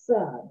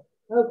 sad.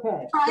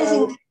 Okay.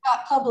 Surprising that it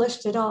got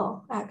published at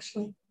all,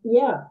 actually.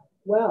 Yeah,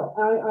 well,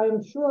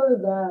 I'm sure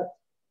that,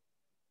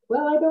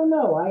 I don't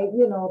know.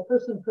 A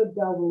person could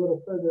delve a little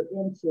further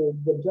into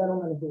the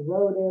gentleman who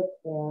wrote it.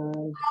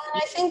 And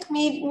I think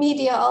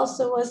media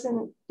also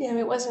wasn't,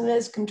 it wasn't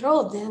as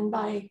controlled then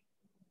by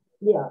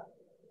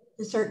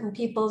the certain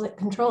people that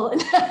control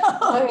it now.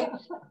 I mean,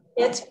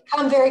 it's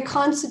become very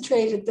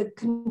concentrated, the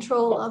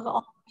control of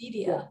all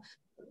media.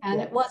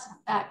 And it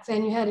wasn't back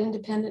then. You had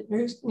independent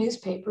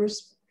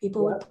newspapers.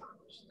 People would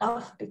publish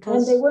stuff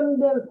because... And they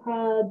wouldn't have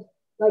had,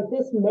 like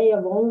this may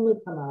have only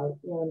come out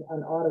in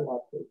an Ottawa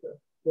paper.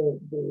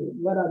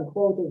 What I'm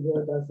quoting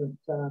here doesn't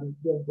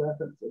give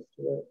references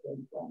to where it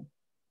came from.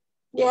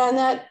 Yeah, and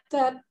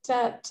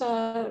that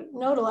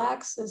nodal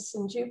axis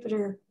in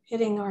Jupiter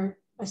hitting our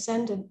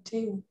ascendant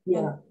too.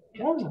 Yeah,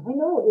 I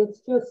know.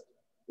 It's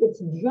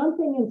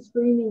jumping and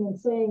screaming and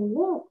saying,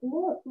 look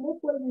what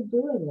you're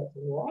doing. It's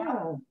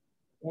wrong.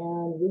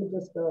 And we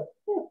just go,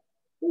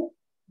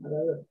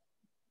 whatever.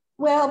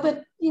 Well,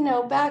 but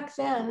back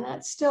then,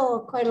 that's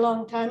still quite a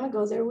long time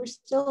ago. There were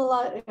still a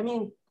lot.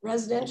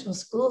 Residential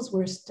schools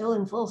were still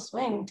in full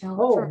swing they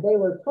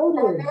were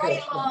totally for a very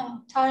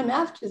long time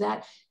after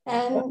that,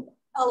 and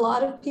a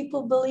lot of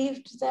people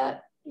believed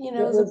that it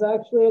was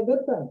actually a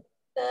good thing.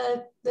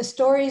 The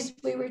stories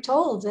we were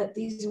told that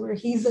these were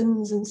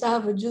heathens and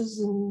savages,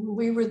 and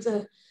we were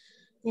the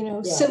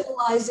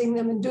civilizing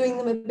them and doing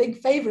them a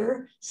big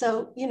favor.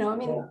 So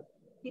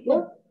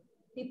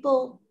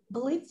people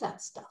believe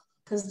that stuff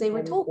because they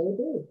were told. They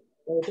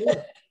do.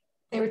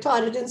 They were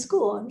taught it in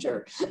school, I'm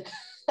sure.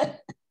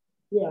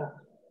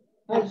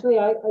 Actually,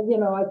 I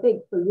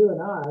think for you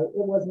and I, it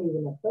wasn't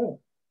even a thing.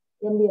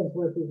 Indians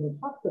weren't even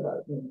talked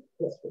about in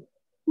history.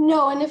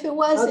 No, and if it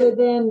was, other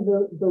than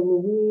the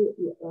Louis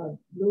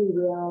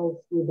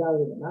Riel's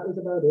rebellion, that was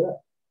about it.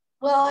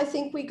 Well, I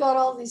think we got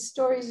all these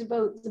stories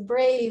about the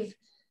brave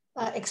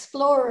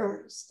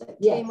explorers that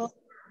came over.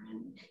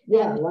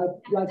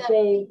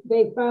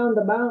 They found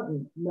the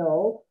mountain.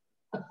 No,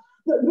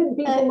 there have been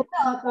people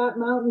looking at that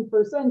mountain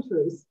for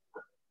centuries.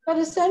 But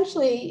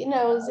essentially,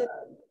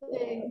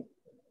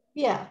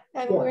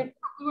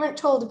 we weren't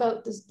told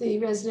about the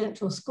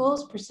residential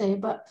schools per se,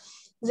 but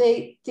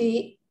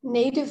the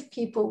native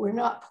people were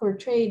not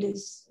portrayed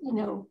as,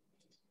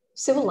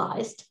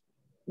 civilized.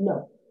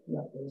 No.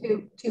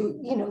 To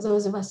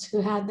those of us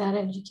who had that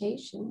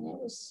education, it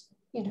was,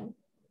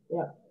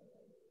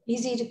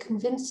 easy to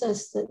convince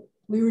us that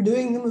we were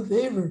doing them a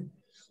favor.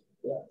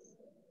 Yes.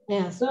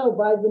 Yeah. So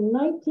by the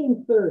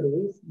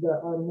 1930s,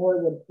 there are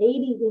more than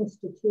 80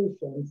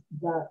 institutions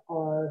that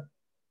are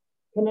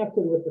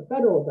connected with the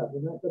federal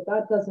government, but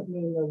that doesn't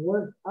mean there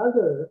weren't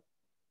other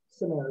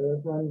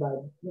scenarios run by,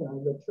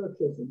 the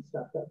churches and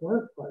stuff that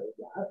weren't part of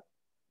that.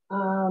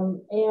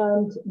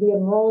 And the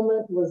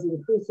enrollment was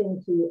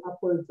increasing to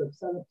upwards of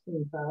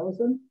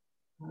 17,000.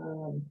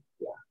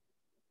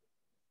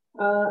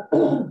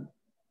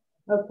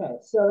 Okay,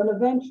 so and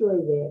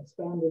eventually they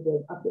expanded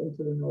it up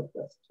into the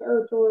Northwest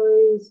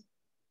Territories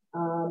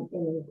and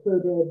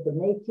included the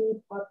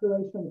Métis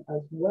population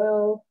as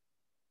well.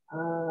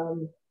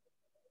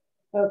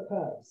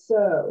 Okay,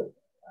 so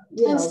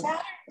you and know.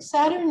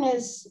 Saturn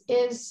is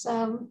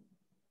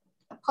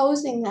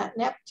opposing that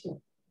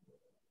Neptune.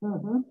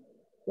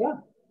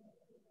 Yeah.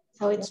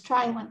 So it's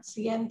trying once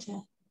again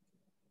to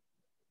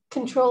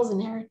control the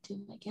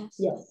narrative, I guess.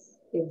 Yes,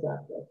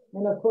 exactly.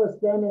 And of course,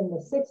 then in the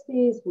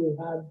 60s, we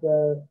had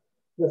the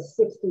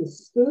 60s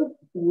scoop,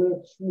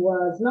 which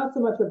was not so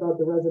much about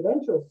the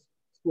residential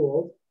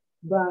schools,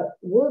 but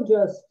we'll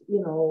just,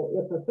 you know,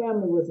 if a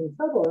family was in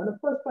trouble, and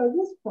of course, by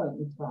this point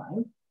in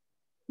time,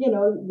 you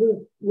know,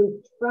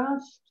 we've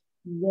trashed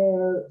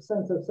their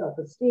sense of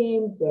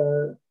self-esteem,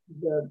 their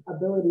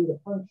ability to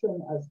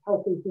function as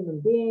healthy human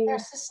beings. Their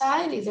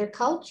society, their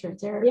culture,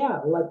 their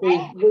like we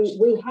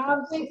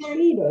have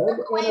succeeded, and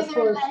of course,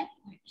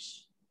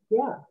 language.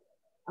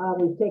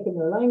 We've taken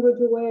their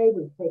language away,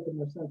 we've taken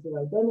their sense of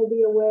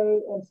identity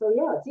away, and so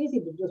it's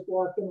easy to just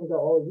walk in and go,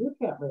 oh, you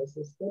can't raise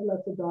this kid,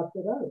 let's adopt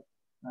it out,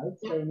 right?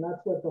 So and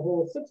that's what the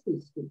whole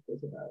 60s scoop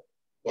is about.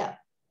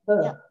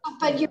 But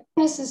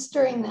Uranus is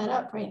stirring that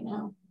up right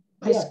now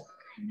by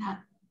stirring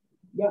that.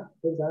 Yeah,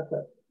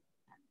 exactly.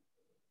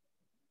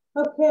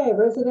 Okay,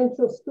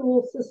 residential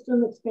school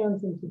system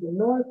expands into the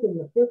north in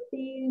the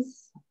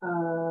 50s,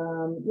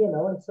 you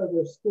know, and so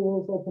there's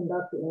schools opened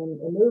up in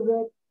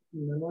Inuvik,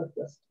 in the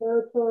Northwest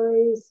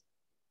Territories.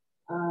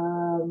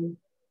 And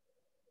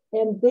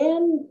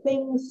then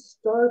things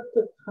start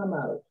to come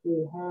out.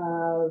 We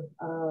have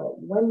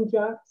when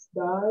Jax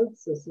died,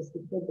 so this is the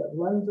kid that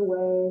runs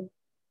away,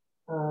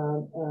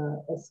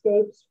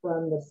 escapes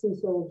from the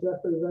Cecil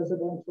Jeffrey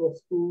Residential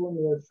School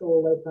near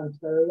Shoal Lake,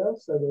 Ontario.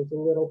 So there's a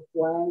little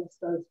flag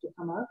starts to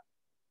come up.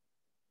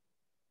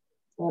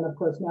 And of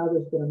course, now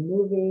there's been a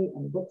movie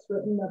and books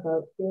written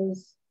about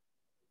his.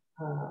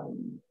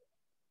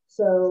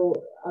 So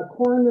a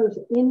coroner's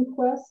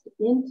inquest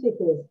into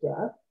his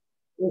death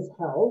is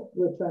held,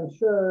 which I'm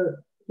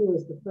sure he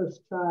was the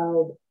first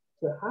child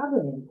to have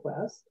an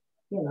inquest,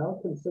 you know,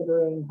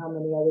 considering how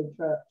many other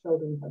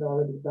children had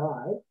already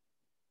died.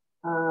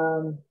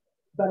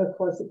 But of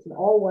course, it's an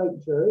all-white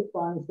jury,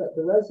 finds that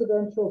the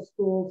residential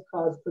schools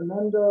caused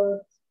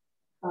tremendous,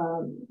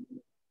 I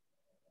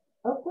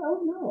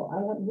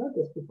hadn't read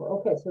this before.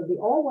 Okay, so the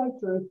all-white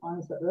jury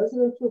finds that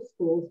residential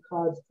schools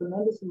caused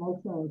tremendous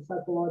emotional and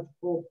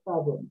psychological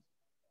problems.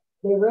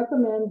 They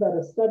recommend that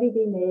a study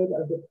be made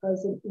of the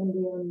present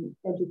Indian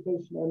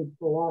education and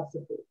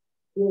philosophy.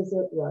 Is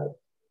it right?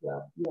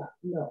 Well,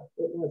 no,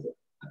 it wasn't.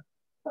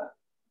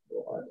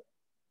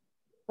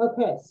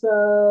 Okay,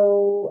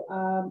 so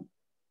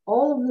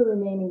all of the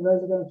remaining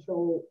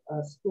residential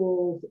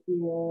schools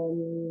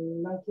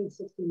in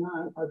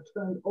 1969 are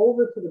turned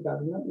over to the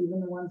government, even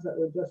the ones that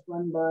were just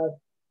run by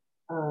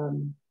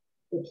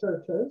the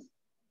churches.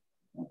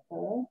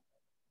 Okay.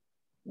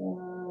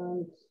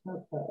 And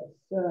okay,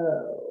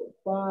 so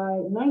by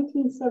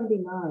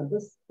 1979,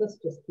 this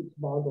just keeps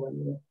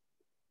boggling me.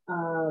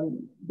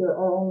 There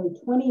are only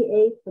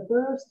 28, but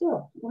there are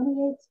still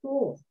 28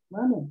 schools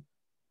running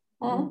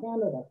in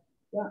Canada.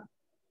 Yeah.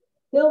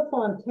 Phil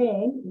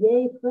Fontaine,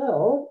 yay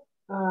Phil,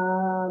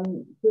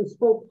 who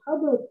spoke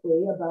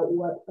publicly about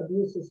what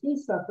abuses he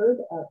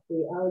suffered at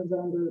the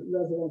Alexander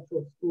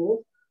Residential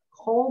Schools,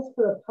 calls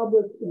for a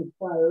public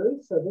inquiry.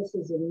 So this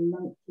is in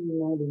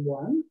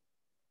 1991.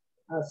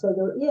 So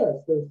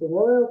there's the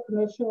Royal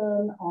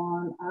Commission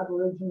on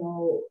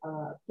Aboriginal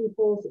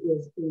Peoples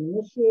is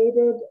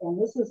initiated, and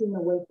this is in the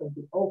wake of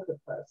the Oka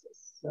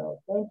crisis. So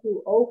thank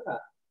you,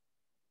 Oka,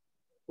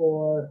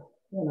 for,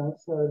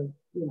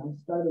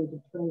 starting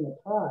to turn the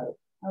tide.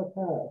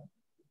 Okay.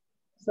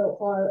 So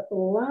our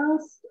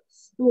last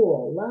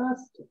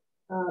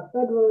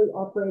federally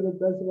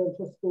operated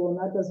residential school, and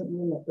that doesn't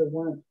mean that there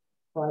weren't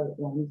private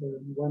ones or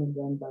ones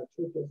run by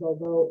churches,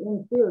 although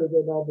in theory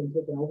they've all been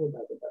taken over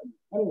by the government.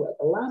 Anyway,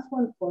 the last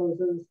one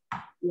closes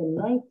in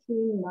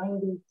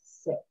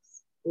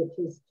 1996, which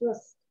is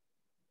just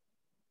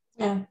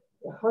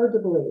hard to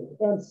believe.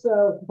 And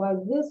so by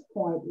this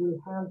point, we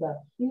have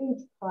that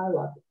huge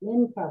pileup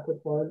in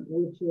Capricorn,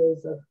 which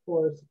is, of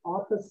course,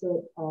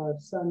 opposite our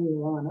sun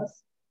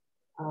Uranus.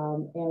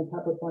 And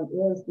Capricorn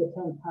is the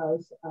 10th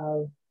house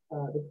of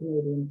the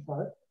Canadian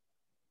chart.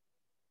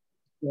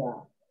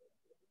 Yeah.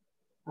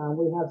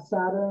 We have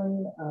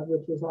Saturn,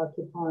 which is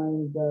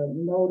occupying the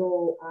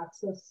nodal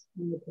axis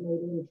in the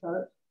Canadian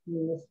chart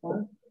in this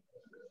one.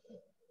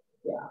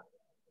 Yeah.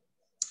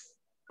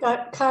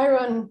 Got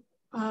Chiron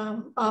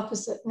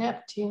opposite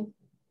Neptune,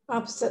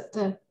 opposite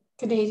the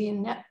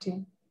Canadian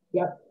Neptune.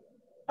 Yep.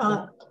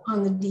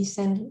 On the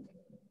descendant.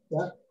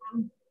 Yep.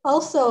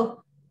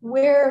 Also,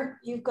 where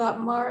you've got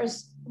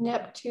Mars,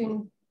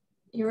 Neptune,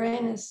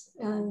 Uranus,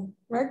 and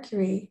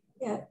Mercury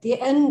at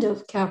the end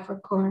of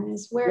Capricorn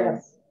is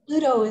where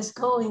Pluto is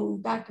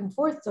going back and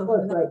forth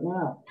over that. Right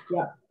now.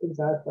 Yeah,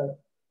 exactly.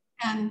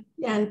 And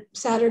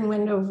Saturn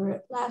went over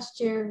it last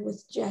year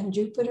with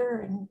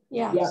Jupiter, and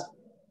a lot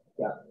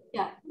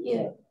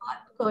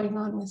going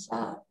on with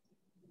that.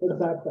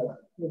 Exactly.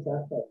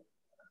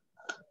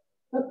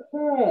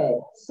 Okay,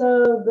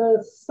 so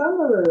the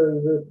summary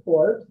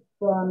report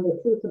from the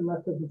Truth and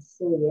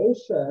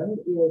Reconciliation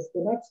is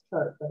the next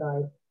chart that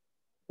I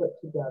put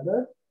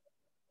together.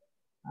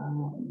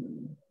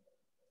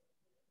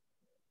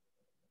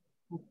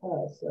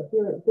 Okay, so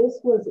here, this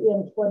was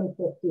in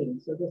 2015.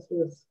 So this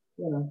was,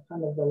 you know,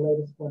 kind of the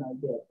latest one I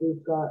did.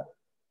 We've got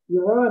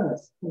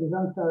Uranus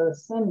conjunct our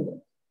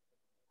ascendant.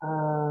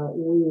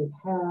 We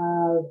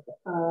have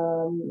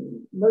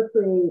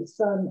Mercury,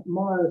 Sun,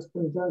 Mars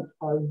conjunct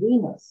our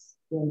Venus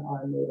in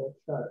our natal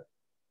chart.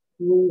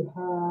 We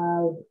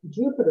have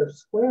Jupiter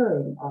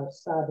squaring our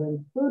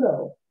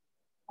Saturn-Pluto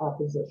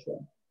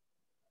opposition.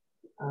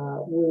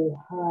 We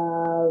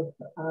have,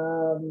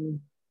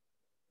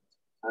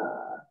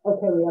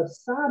 we have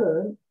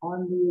Saturn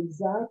on the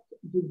exact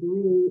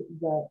degree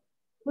that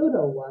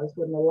Pluto was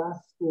when the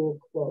last school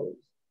closed.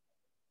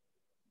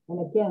 And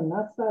again,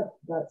 that's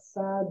that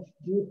Sag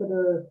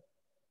Jupiter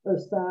or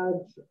Sag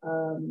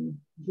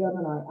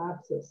Gemini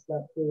axis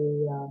that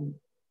the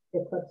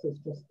eclipses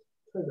just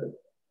triggered.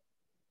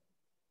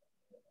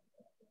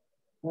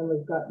 And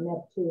we've got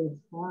Neptune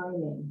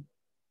trining.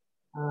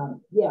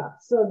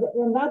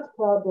 And that's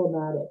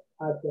problematic,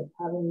 I think,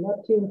 having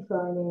Neptune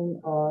trining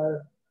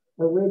our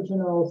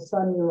original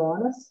Sun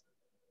Uranus,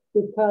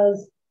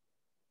 because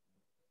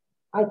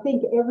I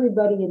think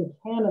everybody in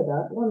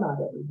Canada, well, not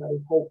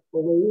everybody,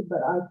 hopefully,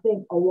 but I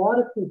think a lot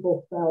of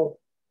people felt,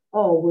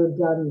 oh, we're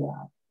done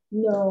now.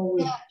 No,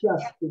 we're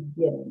just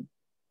beginning.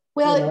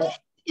 Well, you know?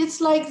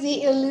 It's like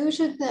the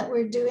illusion that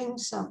we're doing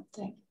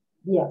something.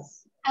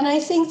 Yes. And I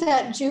think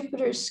that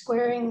Jupiter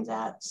squaring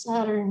that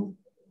Saturn,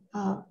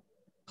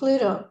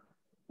 Pluto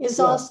is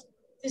also,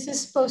 this is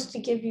supposed to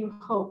give you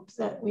hope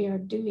that we are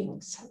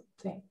doing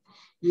something.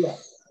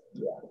 Yes,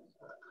 yeah.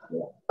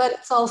 But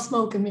it's all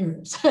smoke and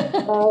mirrors.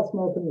 All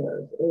smoke and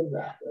mirrors,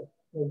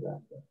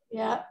 exactly.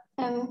 Yeah,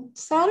 and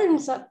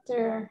Saturn's up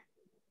there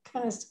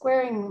kind of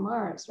squaring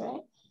Mars,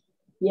 right?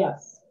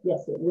 Yes,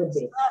 it would be.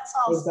 So that's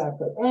also,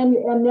 exactly.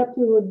 And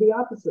Neptune would be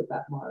opposite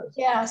that Mars.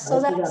 Yeah, so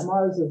right? that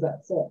Mars is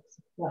at 6.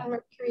 Yeah. And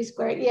Mercury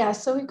squared. Yeah,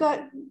 so we've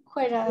got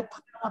quite a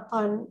pile up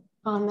on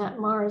that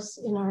Mars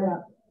in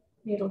our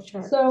natal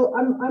chart. So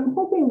I'm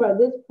hoping by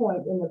this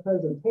point in the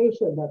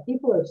presentation that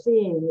people are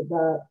seeing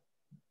that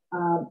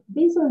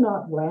these are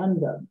not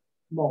random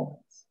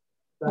moments,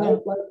 right?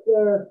 No. Like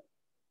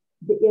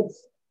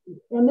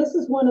and this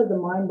is one of the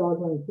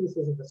mind-boggling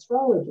pieces of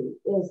astrology,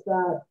 is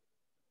that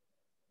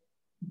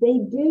they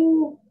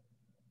do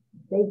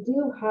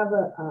have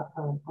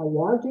a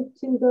logic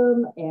to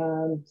them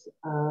and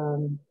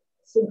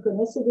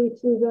synchronicity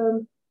to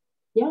them.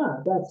 Yeah,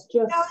 that's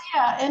just. Oh,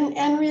 yeah,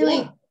 and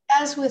really,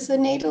 as with the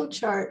natal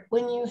chart,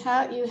 when you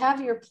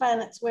have your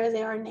planets where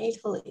they are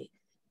natally,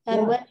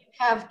 and when you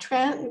have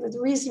the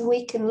reason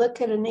we can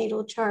look at a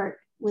natal chart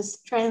with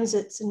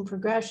transits and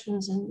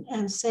progressions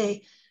and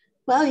say,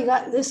 well, you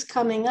got this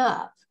coming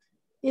up,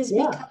 is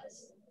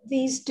because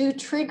these do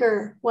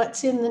trigger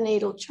what's in the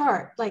natal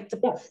chart. Like the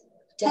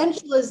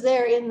potential is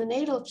there in the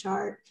natal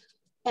chart,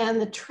 and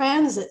the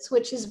transits,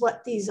 which is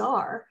what these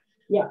are.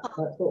 Yeah,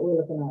 that's what we're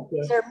looking at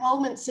here. These are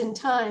moments in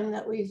time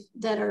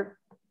that are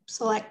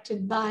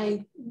selected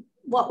by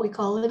what we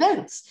call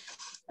events.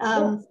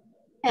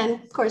 And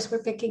of course,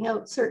 we're picking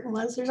out certain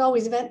ones. There's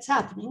always events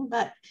happening,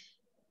 but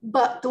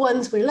the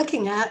ones we're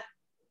looking at,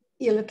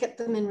 you look at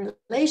them in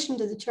relation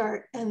to the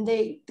chart, and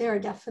they are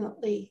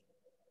definitely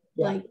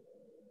like,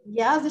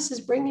 this is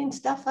bringing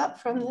stuff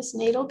up from this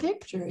natal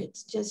picture.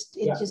 It's just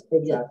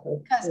exactly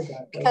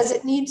because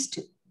it needs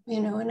to, you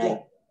know, and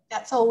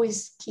that's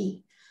always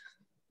key.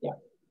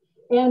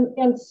 Yeah,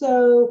 and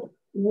so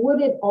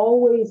would it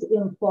always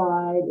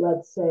imply,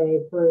 let's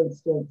say, for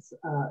instance,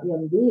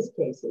 in these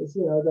cases,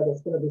 you know, that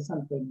it's going to be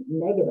something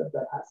negative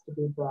that has to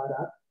be brought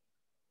up?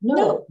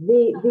 No.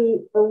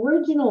 The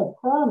original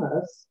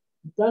promise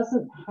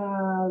doesn't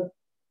have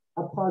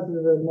a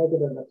positive or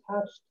negative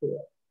attached to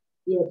it.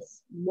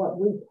 It's what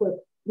we put,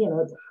 you know,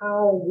 it's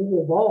how we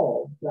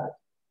evolve that.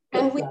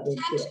 And we tend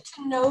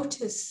to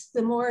notice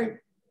the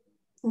more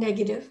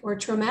negative or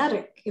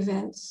traumatic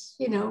events,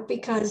 you know,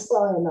 because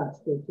and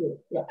that's true too.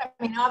 Yeah. I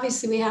mean,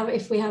 obviously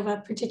if we have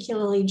a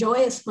particularly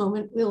joyous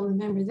moment, we'll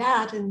remember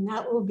that, and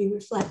that will be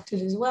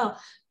reflected as well.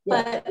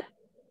 But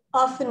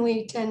often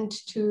we tend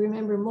to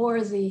remember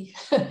more the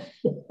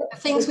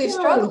things we've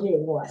struggled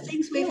with, the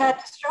things we've had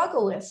to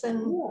struggle with and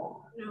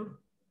you know,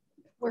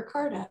 work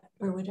hard at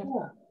or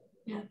whatever.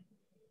 Yeah.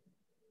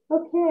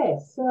 Okay,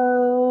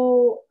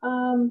 so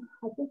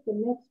I think the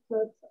next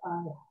charts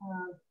I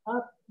have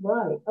up,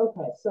 right.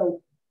 Okay,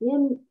 so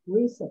in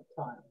recent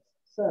times,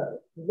 so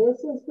this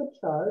is the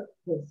chart,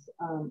 because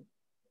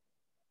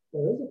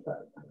there is a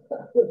chart,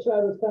 which I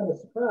was kind of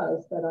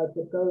surprised that I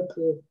could go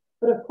to.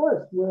 But of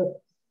course, with,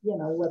 you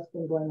know, what's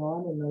been going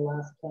on in the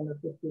last 10 or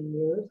 15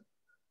 years,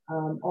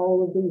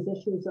 all of these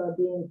issues are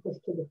being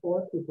pushed to the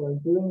fore. People are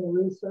doing the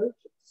research.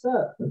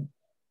 So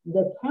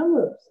the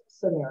Kamloops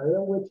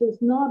scenario, which is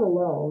not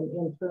alone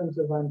in terms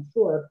of, I'm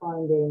sure,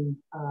 finding,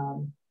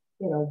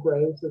 you know,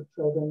 graves of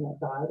children that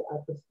died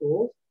at the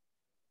schools.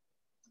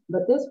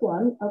 But this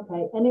one,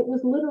 okay, and it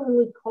was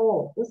literally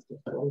called, this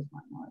just blows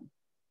my mind,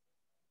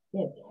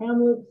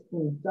 Kamloops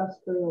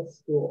Industrial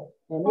School.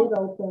 And it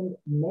opened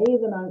May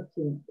the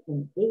 19th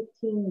in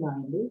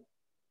 1890.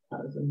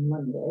 That was a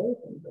Monday,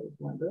 if anybody's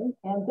wondering.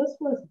 And this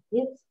was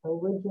its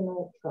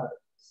original chart.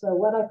 So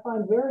what I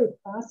find very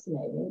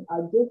fascinating,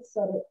 I did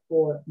set it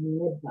for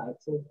midnight,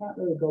 so we can't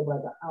really go by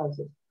the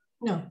houses.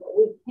 No. But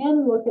we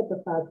can look at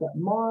the fact that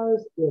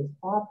Mars is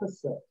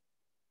opposite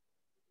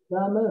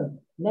the Moon,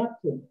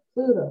 Neptune,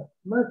 Pluto,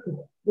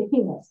 Mercury,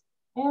 Venus,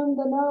 and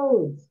the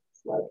nodes.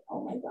 It's like,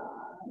 oh my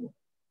God.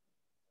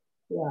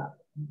 Yeah.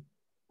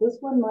 This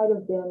one might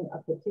have been a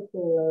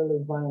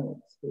particularly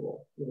violent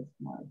school, is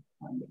my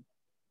kind of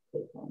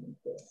take on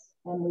this.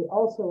 And we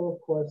also,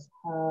 of course,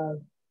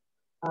 have,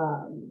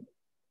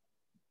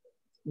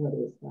 what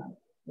is that?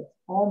 It's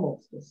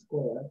almost a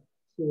square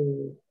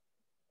to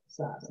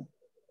Saturn,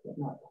 but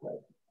not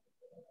quite.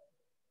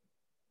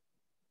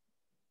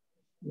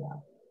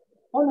 Yeah.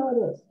 Oh, no, it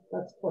is.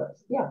 That's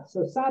Taurus. Yeah,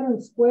 so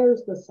Saturn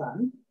squares the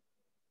sun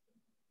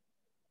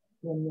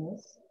in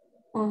this.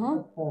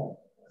 Okay.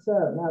 So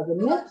now the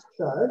next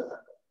chart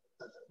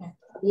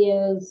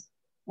is,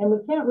 and we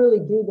can't really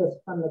do this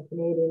from the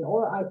Canadian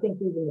or I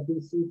think even the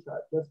BC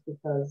chart just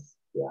because,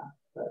 yeah,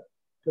 but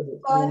because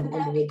it's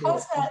and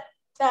because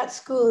that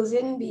school is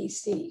in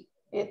BC,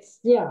 it's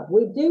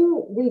we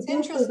do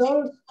interesting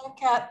to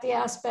look at the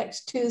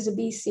aspects to the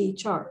BC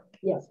chart.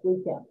 Yes,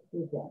 we can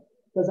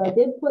because I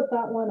did put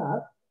that one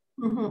up.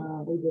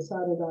 We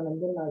decided on a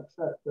midnight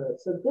chart for it.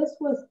 So this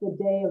was the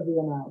day of the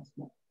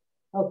announcement.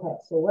 Okay,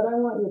 so what I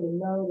want you to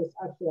notice,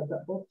 actually I've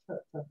got both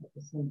charts up at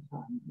the same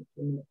time, which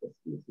will make this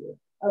easier.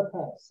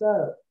 Okay,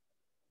 so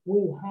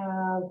we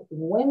have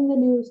when the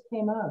news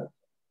came out.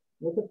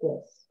 Look at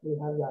this. We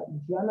have that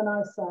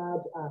Gemini-Sag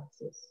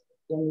axis.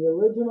 In the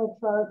original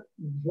chart,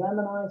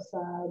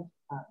 Gemini-Sag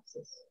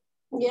axis.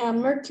 Yeah,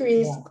 Mercury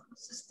is the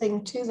closest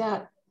thing to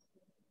that.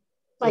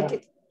 Like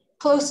it's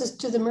closest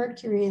to the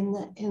Mercury in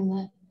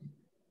the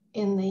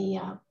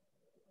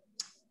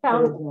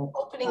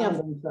opening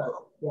of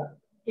chart.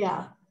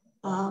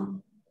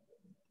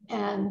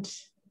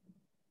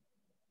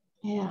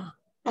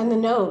 And the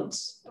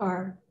nodes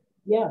are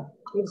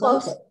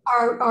close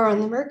are on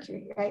the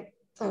Mercury, right?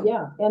 So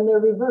and they're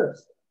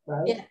reversed,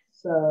 right? Yeah.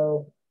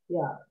 So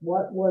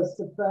what was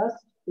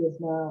suppressed is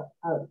now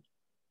out.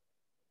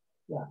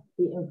 Yeah,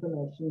 the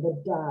information, the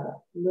data,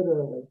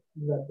 literally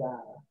the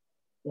data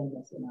in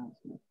this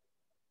announcement.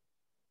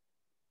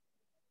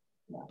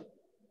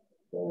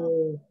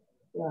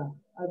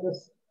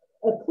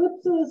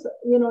 Eclipses,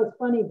 it's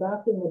funny,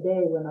 back in the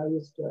day when I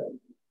used to,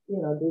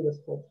 do this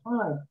full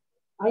time,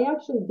 I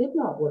actually did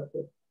not work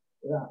with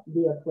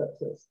the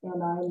eclipses.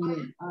 And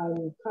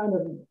I'm kind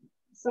of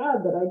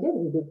sad that I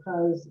didn't,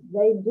 because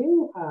they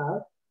do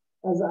have,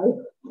 as I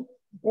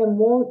am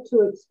wont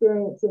to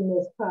experience in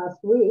this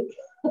past week,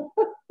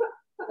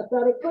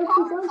 that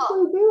eclipses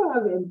actually do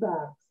have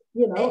impacts,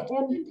 and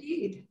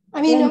indeed.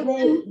 I mean,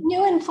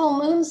 new and full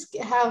moons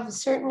have a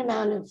certain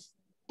amount of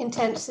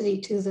intensity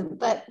to them,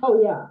 but but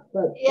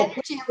the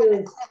energy of an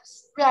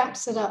eclipse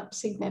ramps it up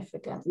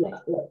significantly. Yeah,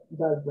 it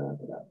does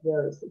ramp it up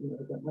very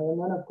significantly. And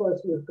then of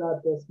course we've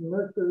got this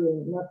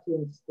Mercury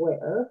Neptune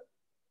square,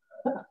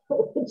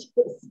 which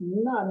is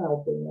not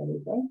helping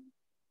anything.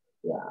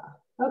 Yeah.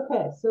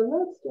 Okay, so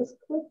let's just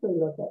quickly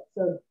look at,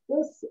 so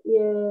this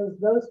is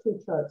those two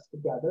charts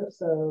together.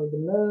 So the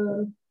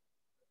moon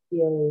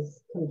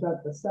is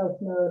conjunct the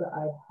south node.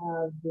 I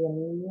have the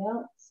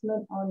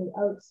announcement on the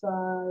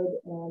outside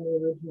and the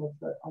original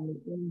chart on the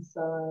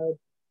inside.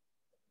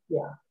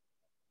 Yeah.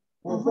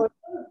 And so I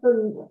set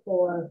it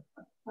for,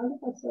 I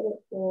think I set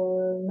it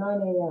for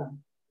 9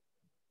 a.m.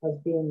 as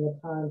being the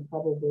time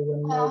probably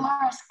when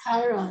Mars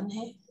Chiron,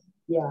 hey?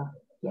 Yeah,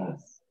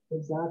 yes,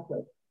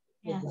 exactly.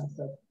 Yes.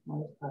 Exactly.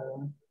 Mars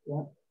Chiron.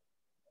 Yep.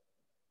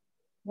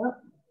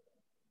 Yep.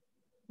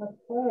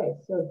 Okay,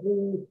 so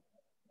the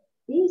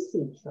BC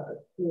chart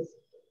is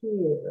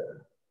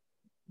here.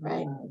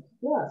 Right.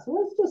 Yeah, so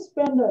let's just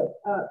spend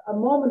a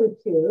moment or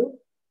two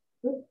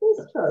with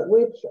this chart,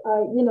 which,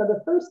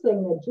 the first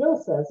thing that Jill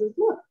says is,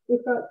 look,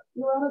 we've got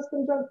Uranus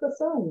conjunct the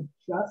sun,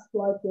 just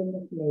like in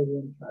the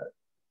Canadian chart.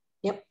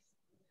 Yep.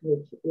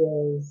 Which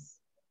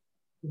is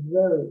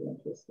very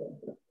interesting.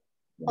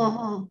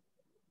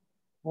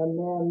 And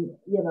then,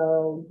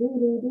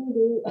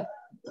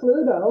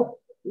 Pluto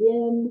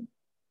in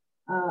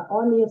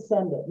on the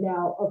ascendant.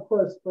 Now, of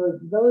course, for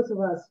those of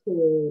us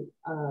who,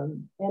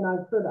 and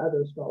I've heard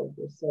other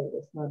astrologers say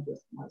this, not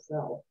just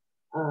myself,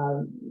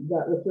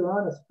 that with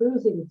Uranus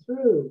cruising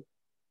through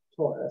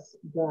Taurus,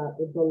 that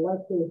the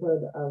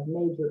likelihood of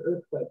major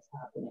earthquakes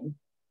happening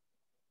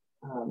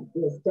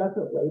is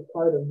definitely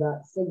part of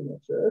that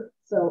signature.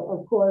 So,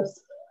 of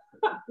course,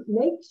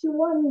 makes you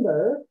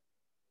wonder.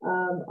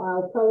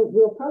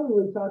 We'll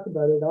probably talk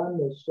about it on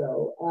this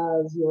show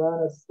as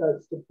Uranus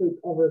starts to creep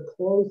ever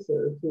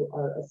closer to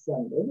our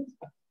ascendant.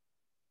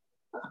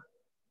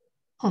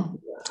 Well,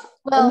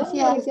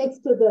 when it gets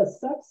to the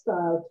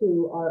sextile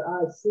to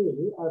our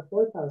IC, our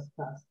fourth house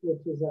cusp,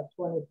 which is at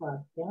 25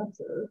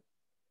 Cancer.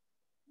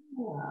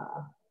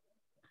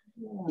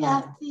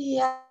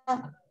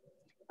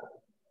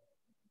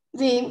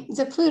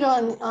 the Pluto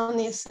on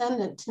the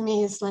ascendant to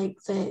me is like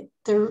the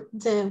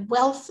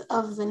wealth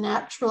of the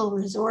natural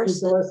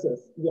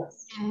resources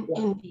yes.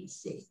 in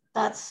BC.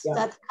 That's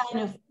kind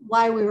of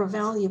why we were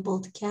valuable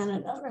to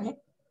Canada, right?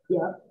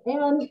 Yeah,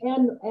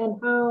 and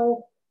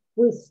how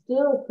we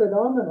still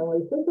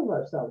predominantly think of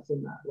ourselves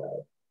in that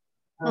way.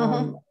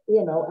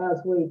 You know,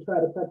 as we try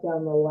to cut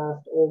down the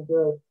last old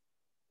growth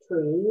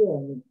tree,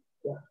 and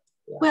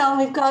well,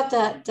 we've got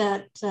that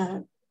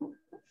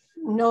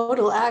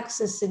nodal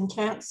axis in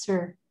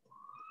Cancer,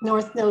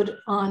 North Node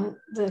on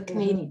the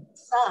Canadian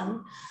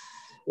Sun,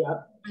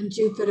 and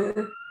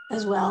Jupiter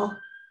as well,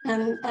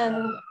 and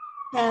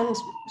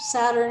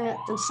Saturn at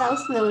the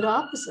South Node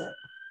opposite.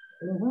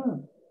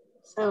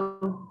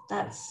 So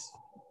that's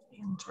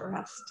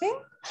interesting.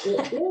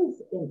 It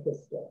is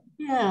interesting.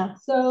 Yeah.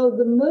 So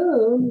the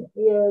moon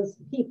is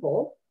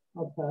people,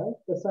 okay?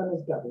 The sun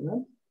is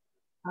government.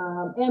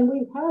 And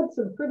we've had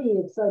some pretty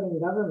exciting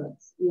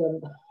governments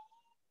in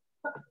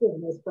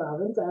this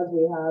province, as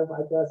we have,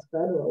 I guess,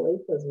 federally,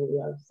 because we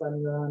have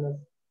Sun Uranus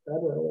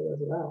federally as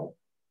well.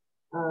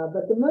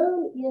 But the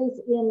moon is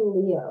in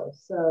Leo,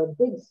 so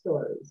big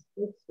stories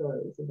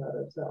about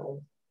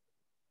ourselves.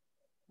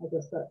 I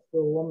guess that's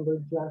the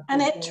lumberjack.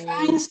 And it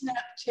trines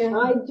Neptune.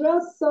 I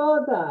just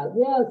saw that.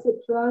 Yes,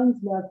 it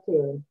trines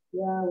Neptune.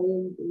 Yeah,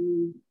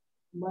 we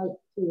might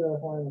toot our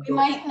horn. We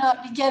might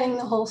not be getting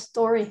the whole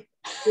story.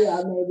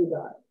 Yeah, maybe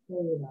not.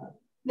 Maybe not.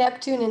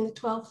 Neptune in the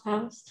 12th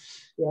house.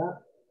 Yeah.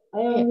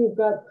 And you've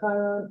got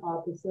Chiron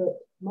opposite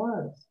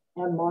Mars.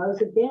 And Mars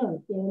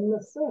again in the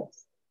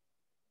 6th.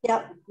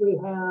 Yep. We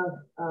have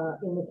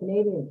in the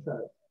Canadian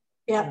chart.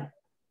 Yep.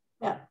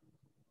 Yep.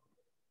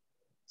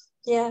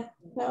 Yeah,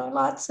 no,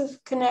 lots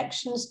of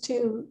connections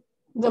to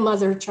the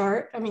mother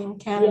chart. I mean,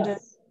 Canada.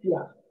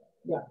 Yes.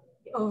 Yeah.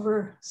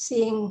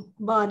 Overseeing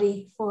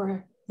body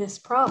for this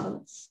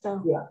province.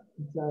 So. Yeah,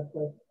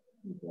 exactly.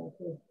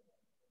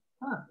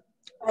 Huh.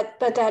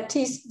 But that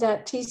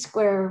T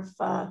square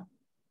of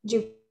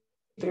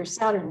Jupiter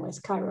Saturn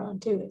with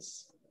Chiron too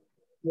is.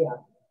 Yeah.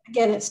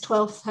 Again, it's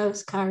 12th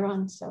house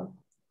Chiron. So.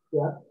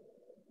 Yeah.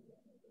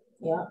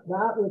 Yeah,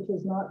 that which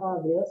is not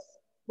obvious.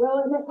 Well,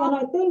 and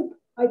I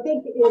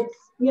think it's,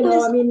 you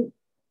know, I mean,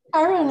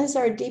 Chiron is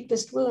our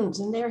deepest wounds,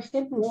 and they're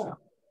hidden from.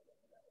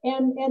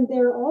 And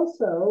they're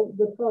also,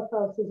 the 12th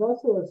house is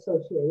also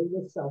associated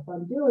with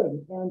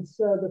self-undoing. And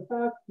so the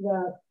fact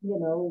that, you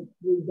know,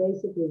 we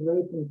basically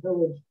rape and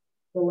pillage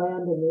the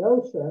land and the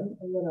ocean,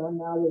 you know, and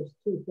now there's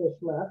 2 fish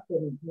left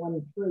and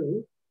 1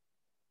 tree.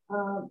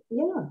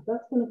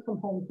 That's going to come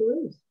home to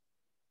roost.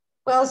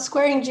 Well,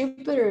 squaring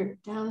Jupiter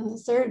down in the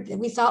 3rd,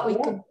 we thought we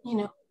could, you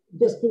know,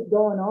 just keep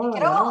going on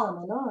and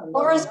on.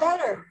 More is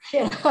better.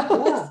 You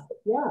know?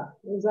 Yeah,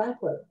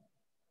 exactly.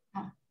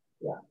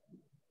 Yeah.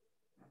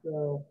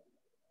 So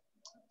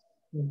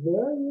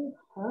there you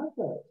have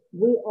it.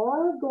 We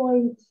are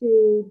going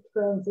to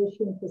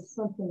transition to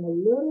something a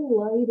little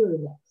lighter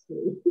next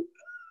week.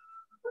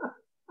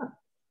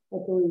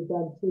 Like we've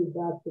done 2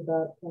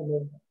 back-to-back kind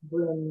of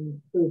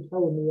grim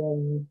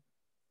Plutonian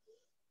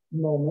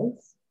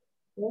moments.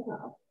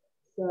 Yeah.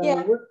 So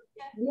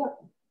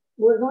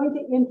we're going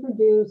to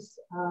introduce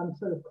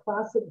sort of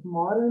classic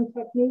modern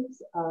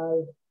techniques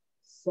of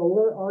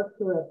solar arc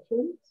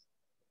directions.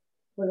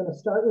 We're going to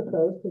start with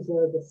those because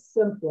they're the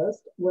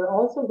simplest. We're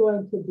also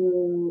going to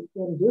do,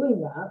 in doing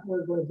that,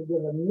 we're going to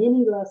give a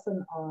mini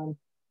lesson on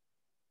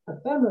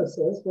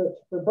ephemerises, which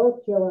for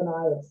both Jill and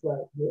I, it's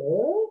like,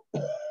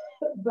 yeah.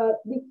 But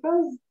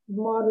because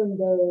modern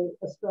day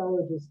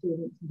astrology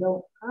students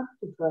don't have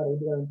to try to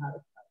learn how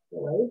to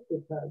calculate,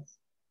 because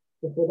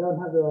if they don't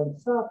have their own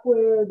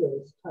software,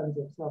 there's tons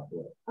of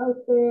software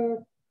out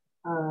there.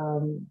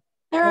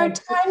 There are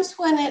times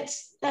when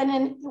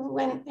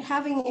when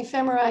having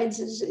ephemerides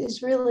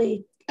is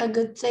really a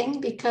good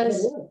thing,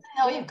 because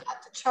now you've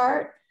got the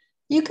chart,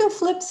 you can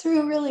flip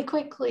through really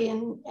quickly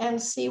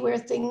and see where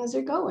things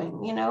are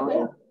going, you know,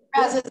 and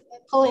rather than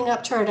pulling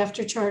up chart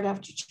after chart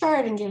after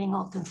chart and getting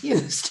all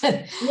confused.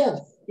 You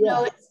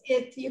know,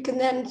 you can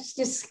then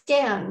just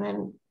scan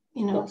and,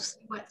 you know,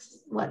 see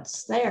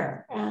what's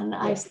there. And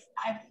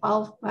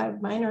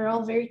mine are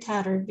all very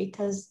tattered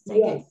because they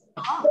get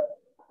off.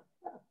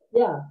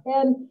 Yeah,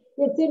 and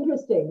it's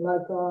interesting,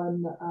 like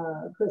on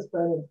Chris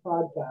Brennan's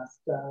podcast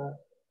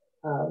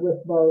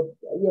with both,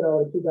 you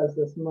know, he does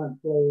this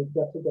monthly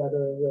get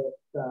together with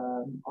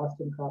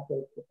Austin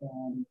Coppock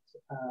and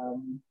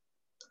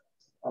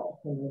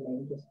her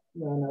name just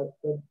ran out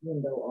the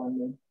window on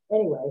me.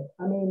 Anyway,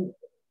 I mean,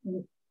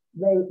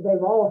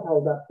 they've all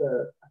held up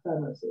their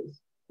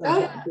ephemeruses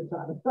from time to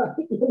time, right?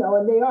 You know,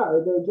 and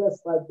they're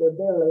just like, they're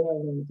barely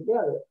hanging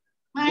together.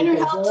 Mine are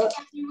held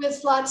together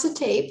with lots of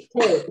tape.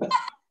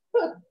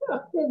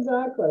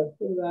 Exactly.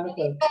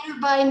 Better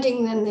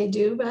binding than they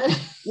do, but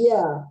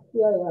yeah.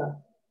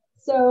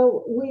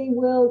 So we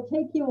will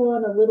take you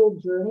on a little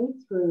journey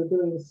through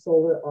doing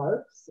solar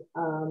arcs,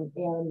 and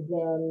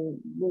then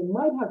we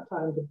might have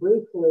time to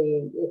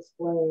briefly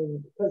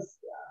explain, because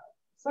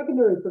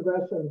secondary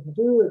progressions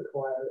do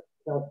require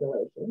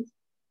calculations.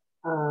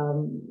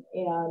 And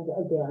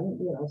again,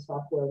 you know,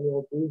 software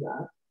will do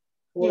that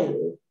for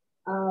you.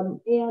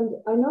 And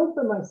I know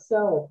for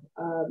myself,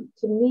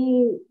 to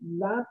me,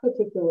 that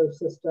particular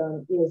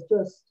system is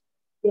just,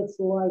 it's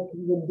like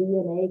the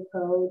DNA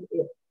code.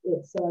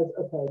 It says,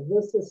 okay,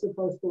 this is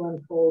supposed to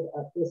unfold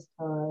at this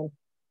time.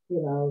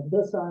 You know,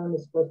 this arm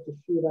is supposed to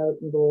shoot out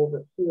and go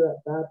over here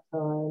at that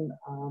time,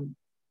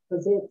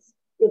 because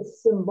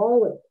it's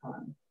symbolic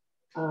time,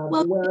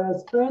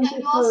 whereas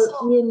transits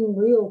are in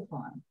real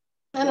time.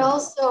 And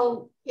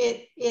also,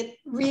 it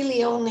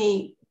really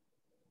only,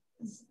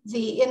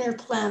 the inner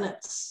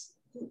planets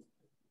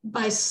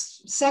by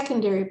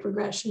secondary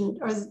progression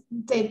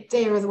they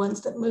are the ones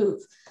that move.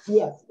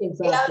 Yes,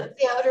 exactly.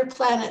 The outer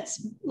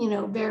planets, you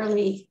know,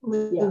 barely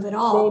move at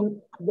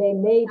all. They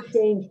may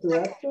change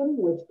direction,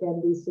 which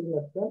can be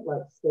significant,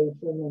 like station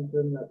and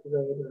turn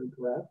retrograde or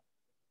direct.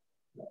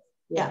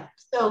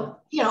 So,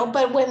 you know,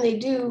 but when they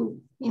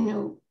do, you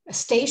know, a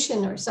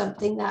station or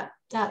something,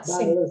 that's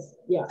so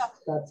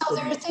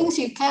there are things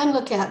you can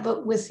look at,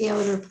 but with the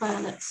outer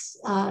planets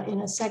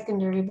in a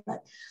secondary,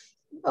 but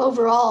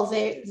overall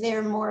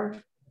they're more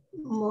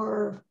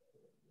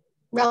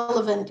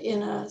relevant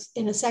in a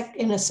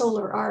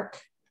solar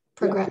arc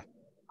progression.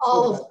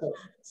 All of the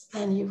planets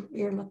then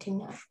you're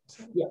looking at.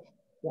 So. Yeah.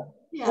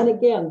 And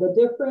again, the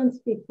difference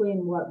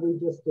between what we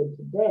just did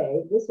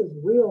today, this is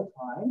real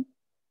time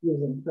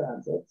using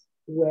transits,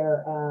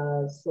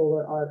 whereas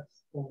solar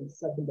arcs and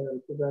secondary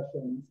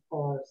progressions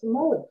are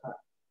symbolic time.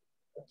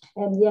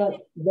 And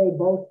yet they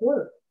both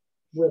work.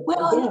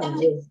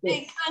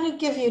 They kind of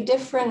give you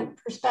different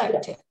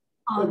perspective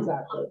on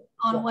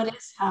what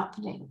is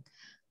happening.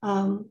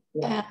 I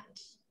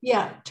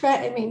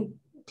mean,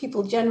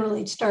 people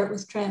generally start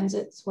with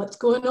transits, what's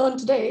going on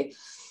today.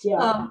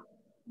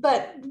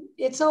 But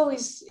it's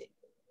always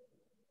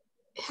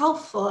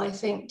helpful, I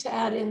think, to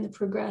add in the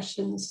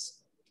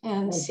progressions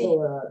and see.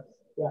 Solar arcs,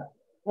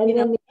 and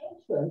then the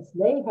ancients,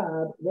 they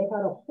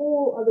had a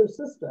whole other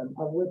system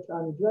of which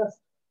I'm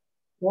just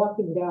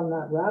walking down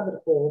that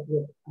rabbit hole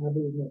with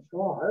Abby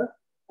Mishar.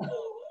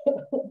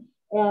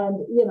 And,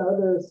 you know,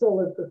 there's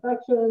solar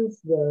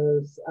perfections,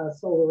 there's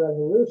solar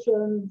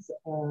revolutions,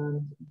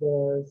 and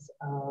there's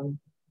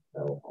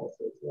all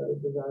sorts of other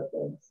bizarre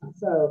things.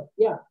 So,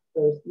 yeah,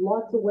 there's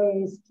lots of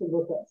ways to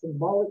look at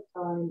symbolic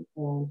time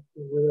and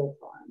real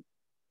time.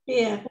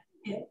 Yeah.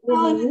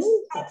 Well,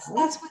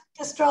 that's what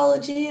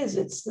astrology is.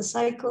 It's the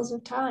cycles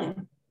of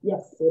time.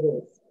 Yes, it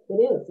is.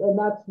 It is. And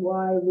that's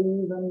why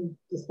we even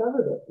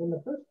discovered it in the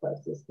first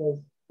place, is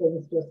because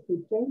things just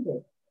keep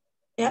changing.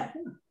 Yeah.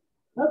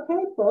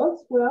 Okay,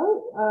 folks.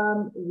 Well,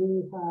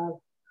 we have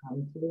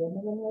come to the end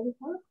of another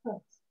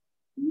podcast.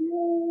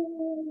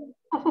 Yay!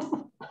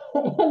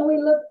 And we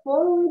look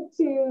forward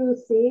to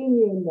seeing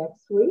you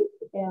next week.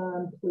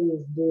 And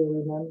please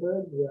do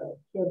remember the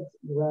kids'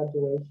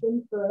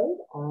 graduation parade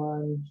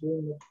on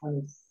June the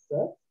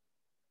 26th.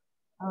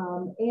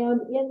 And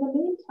in the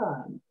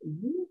meantime,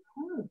 you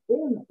have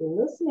been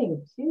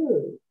listening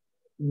to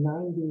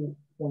 90.1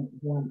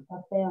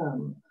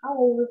 FM,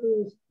 Powell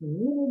River's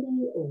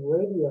community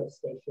radio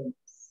station,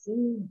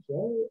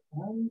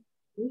 CJMP.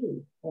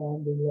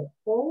 And we look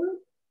forward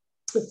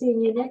to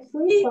seeing you next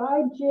week.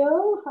 Bye,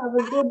 Jill. Have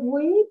a good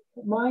week.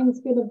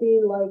 Mine's going to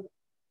be like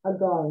a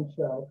gong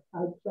show.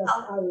 I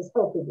was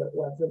hoping it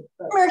wasn't.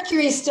 But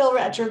Mercury's still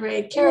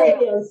retrograde.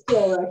 It is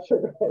still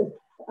retrograde.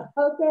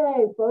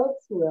 Okay,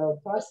 folks, we'll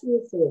talk to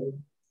you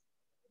soon.